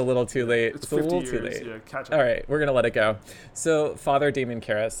why it's a little too late. It's a little 50 too years. late. Yeah, catch up. All right, we're going to let it go. So Father Damien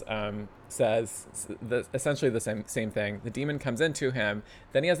Karras says essentially the same thing. The demon comes into him.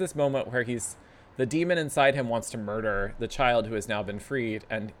 Then he has this moment where the demon inside him wants to murder the child who has now been freed,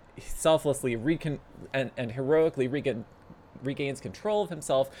 and selflessly and heroically regains control of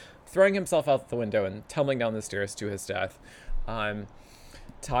himself, throwing himself out the window and tumbling down the stairs to his death.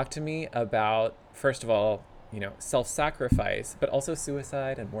 Talk to me about, first of all, self-sacrifice, but also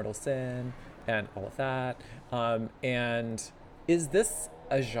suicide and mortal sin and all of that. And is this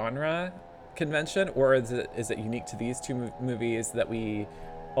a genre convention, or is it unique to these two movies that we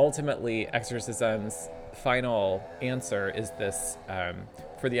ultimately, exorcism's final answer is this,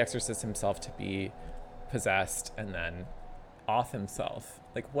 for the exorcist himself to be possessed and then off himself?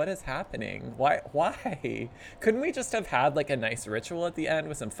 Like, what is happening? Why couldn't we just have had like a nice ritual at the end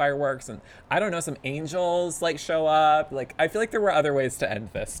with some fireworks and, I don't know, some angels like show up? Like, I feel like there were other ways to end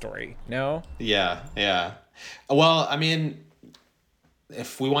this story. No? Yeah. Well, I mean,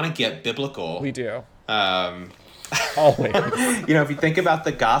 if we want to get biblical, We do. Always. If you think about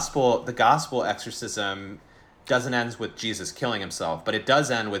the gospel exorcism doesn't end with Jesus killing himself, but it does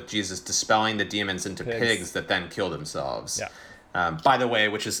end with Jesus dispelling the demons into pigs that then kill themselves. Yeah. By the way,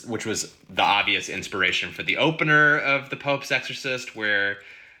 which was the obvious inspiration for the opener of the Pope's Exorcist, where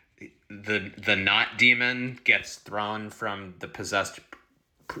the not demon gets thrown from the possessed.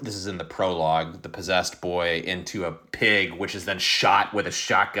 This is in the prologue. The possessed boy into a pig, which is then shot with a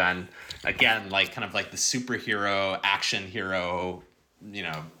shotgun. Again, like kind of like the superhero action hero,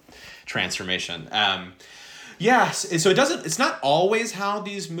 transformation. Yes, so it doesn't. It's not always how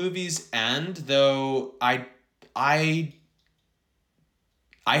these movies end, though. I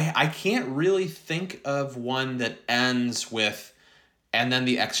can't really think of one that ends with, and then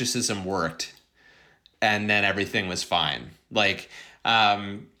the exorcism worked, and then everything was fine. Like,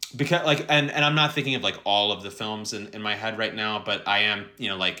 because like and I'm not thinking of like all of the films in my head right now, but I am,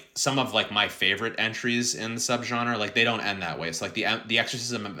 like some of like my favorite entries in the subgenre, like they don't end that way. It's like the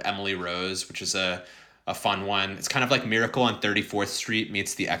Exorcism of Emily Rose, which is a fun one. It's kind of like Miracle on 34th Street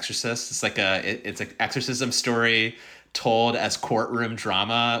meets The Exorcist. It's like it's an exorcism story told as courtroom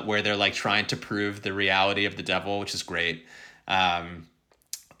drama where they're like trying to prove the reality of the devil, which is great.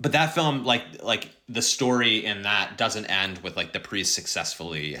 But that film, like the story in that doesn't end with like the priest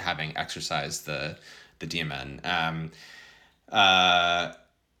successfully having exorcised the demon.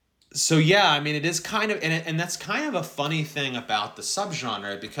 So yeah, I mean, it is kind of, and that's kind of a funny thing about the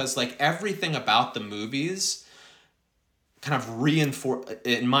subgenre, because like everything about the movies kind of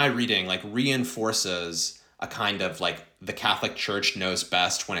in my reading, like reinforces a kind of like the Catholic Church knows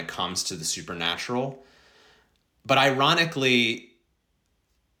best when it comes to the supernatural. But ironically,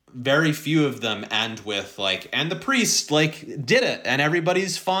 very few of them end with like, and the priest like did it and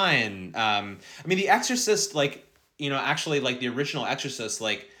everybody's fine. I mean, The Exorcist, like, actually like the original Exorcist,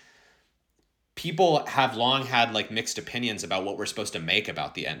 like people have long had like mixed opinions about what we're supposed to make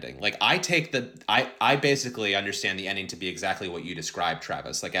about the ending. Like I basically understand the ending to be exactly what you described,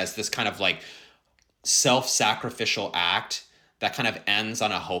 Travis, like as this kind of like self-sacrificial act that kind of ends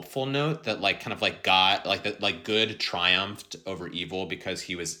on a hopeful note, that like kind of like God, like that, like good triumphed over evil because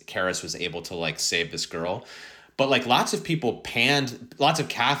Karras was able to like save this girl. But like lots of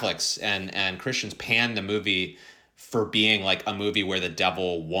Catholics and Christians panned the movie for being like a movie where the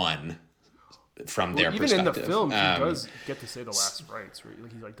devil won from their even perspective. In the film, he does get to say the last rites, right?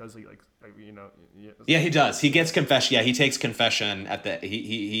 Like he like does Yeah, he does. He gets confession. Yeah, he takes confession at the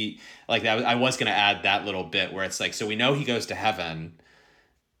he like that. I was gonna add that little bit where it's like, so we know he goes to heaven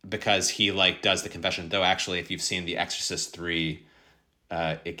because he like does the confession. Though actually, if you've seen The Exorcist 3,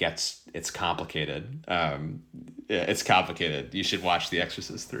 it's complicated. It's complicated. You should watch The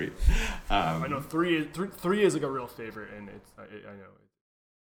Exorcist 3. I know three is like a real favorite, and I know.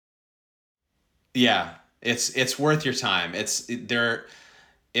 Yeah, it's worth your time. It's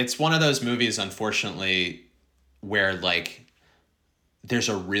one of those movies, unfortunately, where like there's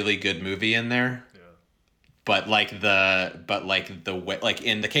a really good movie in there. Yeah. But the way, like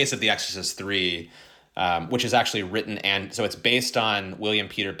in the case of The Exorcist 3, which is actually written, and so it's based on William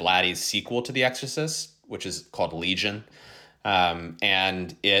Peter Blatty's sequel to The Exorcist, which is called Legion.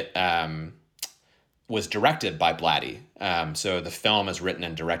 And it was directed by Blatty. So the film is written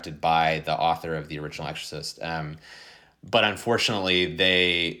and directed by the author of the original Exorcist. But unfortunately,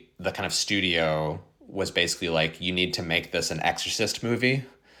 the kind of studio was basically like, you need to make this an Exorcist movie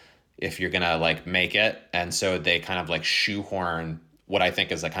if you're gonna like make it. And so they kind of like shoehorn what I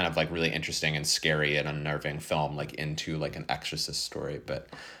think is a kind of like really interesting and scary and unnerving film like into like an Exorcist story. But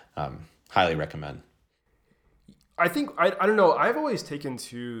highly recommend. I think I don't know. I've always taken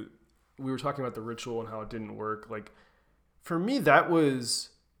to, we were talking about the ritual and how it didn't work. Like for me, that was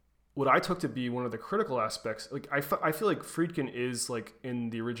what I took to be one of the critical aspects. Like I feel like Friedkin is like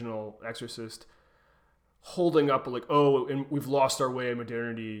in the original Exorcist holding up like, oh, and we've lost our way in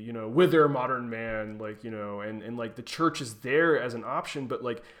modernity, with their modern man, like, and like the church is there as an option, but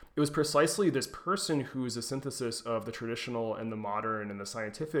like it was precisely this person who is a synthesis of the traditional and the modern and the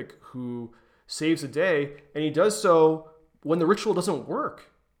scientific who saves the day, and he does so when the ritual doesn't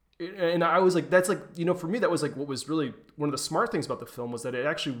work. And I was like, that's like, for me, that was like what was really one of the smart things about the film, was that it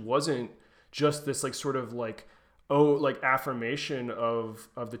actually wasn't just this like sort of like, oh, like affirmation of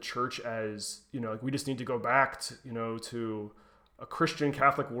the church as, like we just need to go back to, to a Christian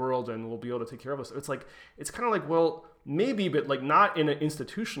Catholic world and we'll be able to take care of us. It's like, it's kind of like, well, maybe, but like not in an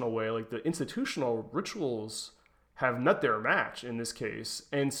institutional way. Like the institutional rituals have met their match in this case.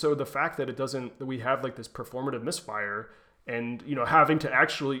 And so the fact that that we have like this performative misfire, and having to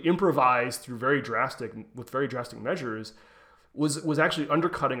actually improvise with very drastic measures was actually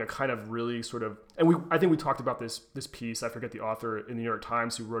undercutting a kind of really sort of, and I think we talked about this piece, I forget the author, in the New York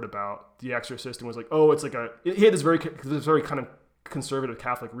Times, who wrote about The Exorcist and was like, oh, it's like he had this very kind of conservative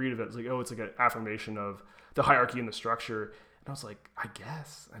Catholic read of it. It's like, oh, it's like an affirmation of the hierarchy and the structure. And I was like, I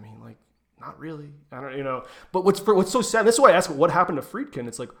guess, I mean, like, not really, I don't, but what's so sad, this is why I asked what happened to Friedkin.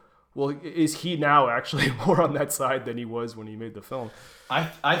 It's like, well, is he now actually more on that side than he was when he made the film?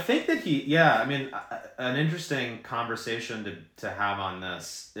 I think that I mean, an interesting conversation to have on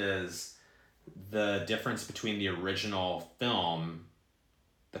this is the difference between the original film,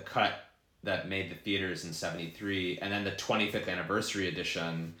 the cut that made the theaters in 1973, and then the 25th anniversary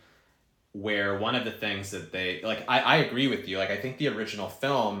edition, where one of the things that they, like, I agree with you. Like, I think the original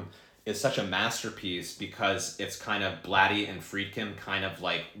film is such a masterpiece because it's kind of Blatty and Friedkin kind of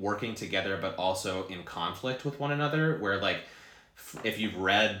like working together, but also in conflict with one another, where like if you've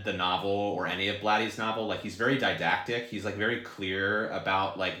read the novel or any of Blatty's novel, like he's very didactic. He's like very clear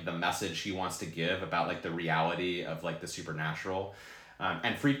about like the message he wants to give about like the reality of like the supernatural.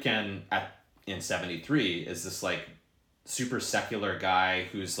 And Friedkin in 73 is this like super secular guy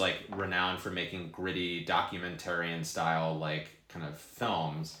who's like renowned for making gritty documentarian style like kind of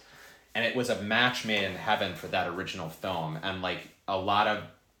films. And it was a match made in heaven for that original film. And like a lot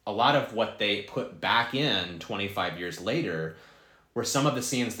of what they put back in 25 years later were some of the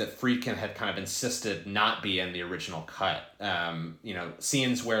scenes that Friedkin had kind of insisted not be in the original cut.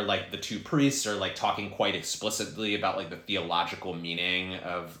 Scenes where like the two priests are like talking quite explicitly about like the theological meaning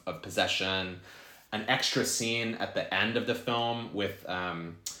of possession. An extra scene at the end of the film with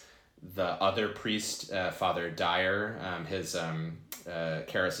the other priest, Father Dyer, his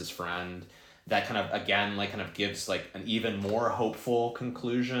Karras's friend, that kind of again like kind of gives like an even more hopeful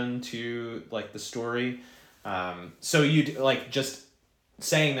conclusion to like the story. So you like just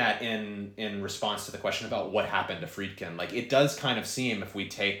saying that in response to the question about what happened to Friedkin, like it does kind of seem, if we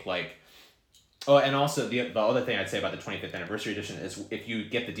take like, oh, and also the other thing I'd say about the 25th anniversary edition is if you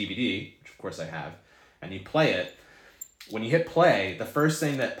get the DVD, which of course I have, and you play it, when you hit play, the first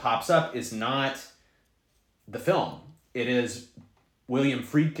thing that pops up is not the film. It is William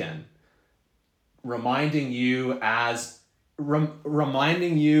Friedkin reminding you as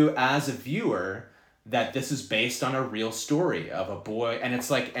a viewer that this is based on a real story of a boy, and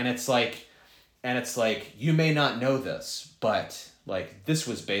it's like you may not know this, but like this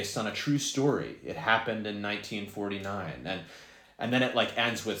was based on a true story. It happened in 1949, and then it like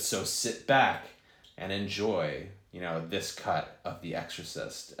ends with, so sit back and enjoy this cut of The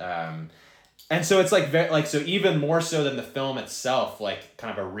Exorcist. And so it's like very, like, so even more so than the film itself, like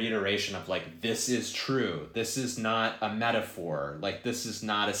kind of a reiteration of like, this is true. This is not a metaphor. Like, this is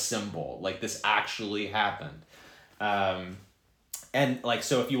not a symbol. Like, this actually happened. And like,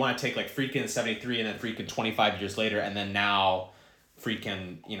 so if you want to take like Friedkin in 73 and then Friedkin 25 years later, and then now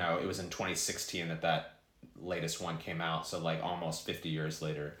Friedkin, it was in 2016 that latest one came out. So like almost 50 years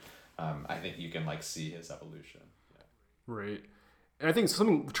later, I think you can like see his evolution. Yeah. Right. And I think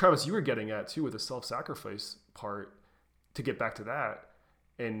something, Travis, you were getting at too with the self-sacrifice part, to get back to that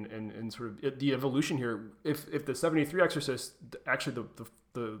and sort of the evolution here. If the 73 Exorcist, actually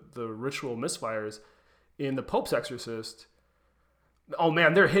the ritual misfires in the Pope's Exorcist, oh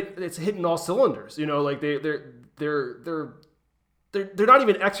man, it's hitting all cylinders. Like they're not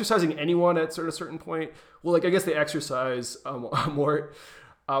even exercising anyone at a certain point. Well, like I guess they exercise more.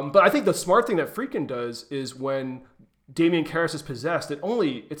 But I think the smart thing that Friedkin does is when Damien Karras is possessed,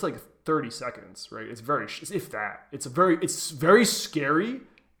 it's like 30 seconds, right? It's very, if that. It's very scary.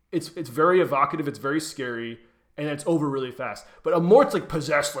 It's very evocative. It's very scary, and it's over really fast. But Amort's like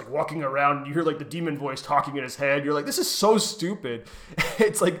possessed, like walking around, and you hear like the demon voice talking in his head. You're like, this is so stupid.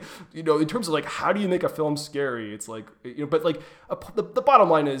 It's like, in terms of like, how do you make a film scary? It's like, but like the bottom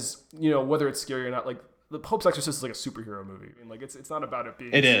line is, whether it's scary or not, like the Pope's Exorcist is like a superhero movie, and like it's not about it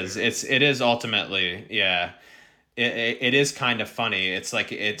being. It is. It is ultimately, yeah. It is kind of funny. It's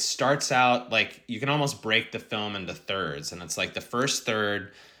like it starts out like you can almost break the film into thirds, and it's like the first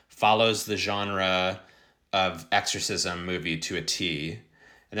third follows the genre of exorcism movie to a T,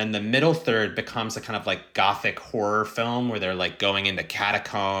 and then the middle third becomes a kind of like gothic horror film where they're like going into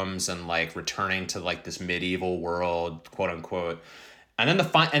catacombs and like returning to like this medieval world, quote unquote, and then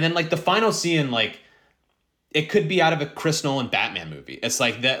the final scene, like it could be out of a Chris Nolan Batman movie. It's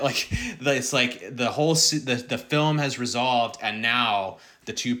like that, it's like the whole the film has resolved, and now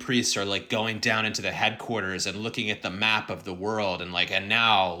the two priests are like going down into the headquarters and looking at the map of the world, and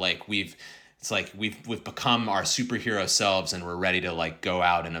now like we've become our superhero selves, and we're ready to like go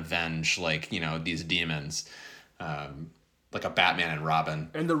out and avenge like these demons. Like a Batman and Robin.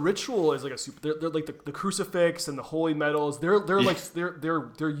 And the ritual is like they're like the crucifix and the holy medals. They're like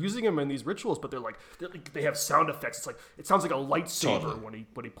they're using them in these rituals, but they're like they have sound effects. It's like it sounds like a lightsaber totally.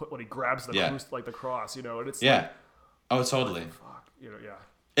 when he grabs the the cross, and it's like, oh totally. Fuck, yeah.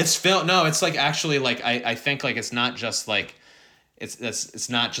 It's film. No, it's like actually like I think like it's not just like it's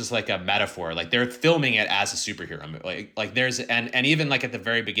not just like a metaphor. Like they're filming it as a superhero movie. Like there's and even like at the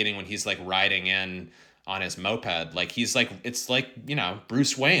very beginning when he's like riding in on his moped, like he's like it's like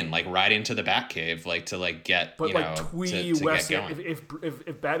Bruce Wayne like riding to the Batcave like to like get Twee Wes get going.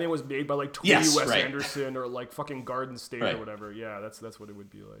 If Batman was made by like Twee Wes Anderson or like fucking Garden State or whatever, that's what it would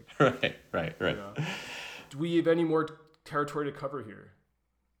be like. Right. Do we have any more territory to cover here?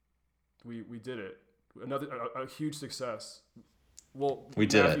 We did it. Another a huge success. Well, we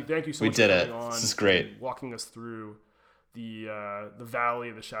did Matthew, it. Thank you so much for coming on. This is great. Walking us through the valley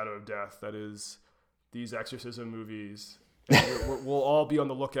of the shadow of death that is these exorcism movies, We'll all be on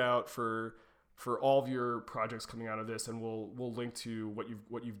the lookout for all of your projects coming out of this, and we'll link to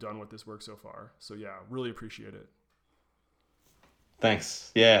what you've done with this work so far. So yeah, really appreciate it.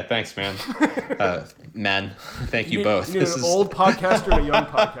 Thanks. Yeah, thanks, man. Men, thank you both. You need an old podcaster and a young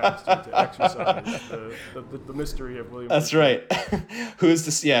podcaster to exercise the mystery of William. That's right. Who's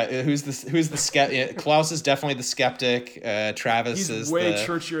the skeptic? Klaus is definitely the skeptic. Travis is way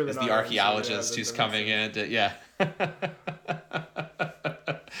churchier than the archaeologist who's coming in.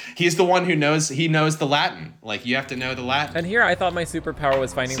 He's the one who knows. He knows the Latin. Like, you have to know the Latin. And here I thought my superpower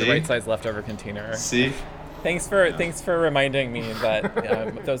was finding the right size leftover container. See. Thanks for reminding me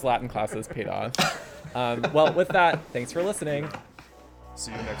that those Latin classes paid off. Well, with that, thanks for listening.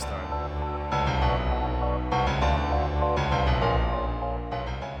 See you next time.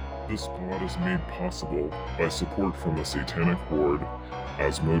 This pod is made possible by support from the Satanic Horde,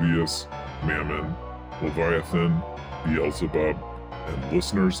 Asmodeus, Mammon, Leviathan, Beelzebub, and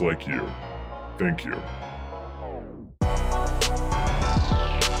listeners like you. Thank you.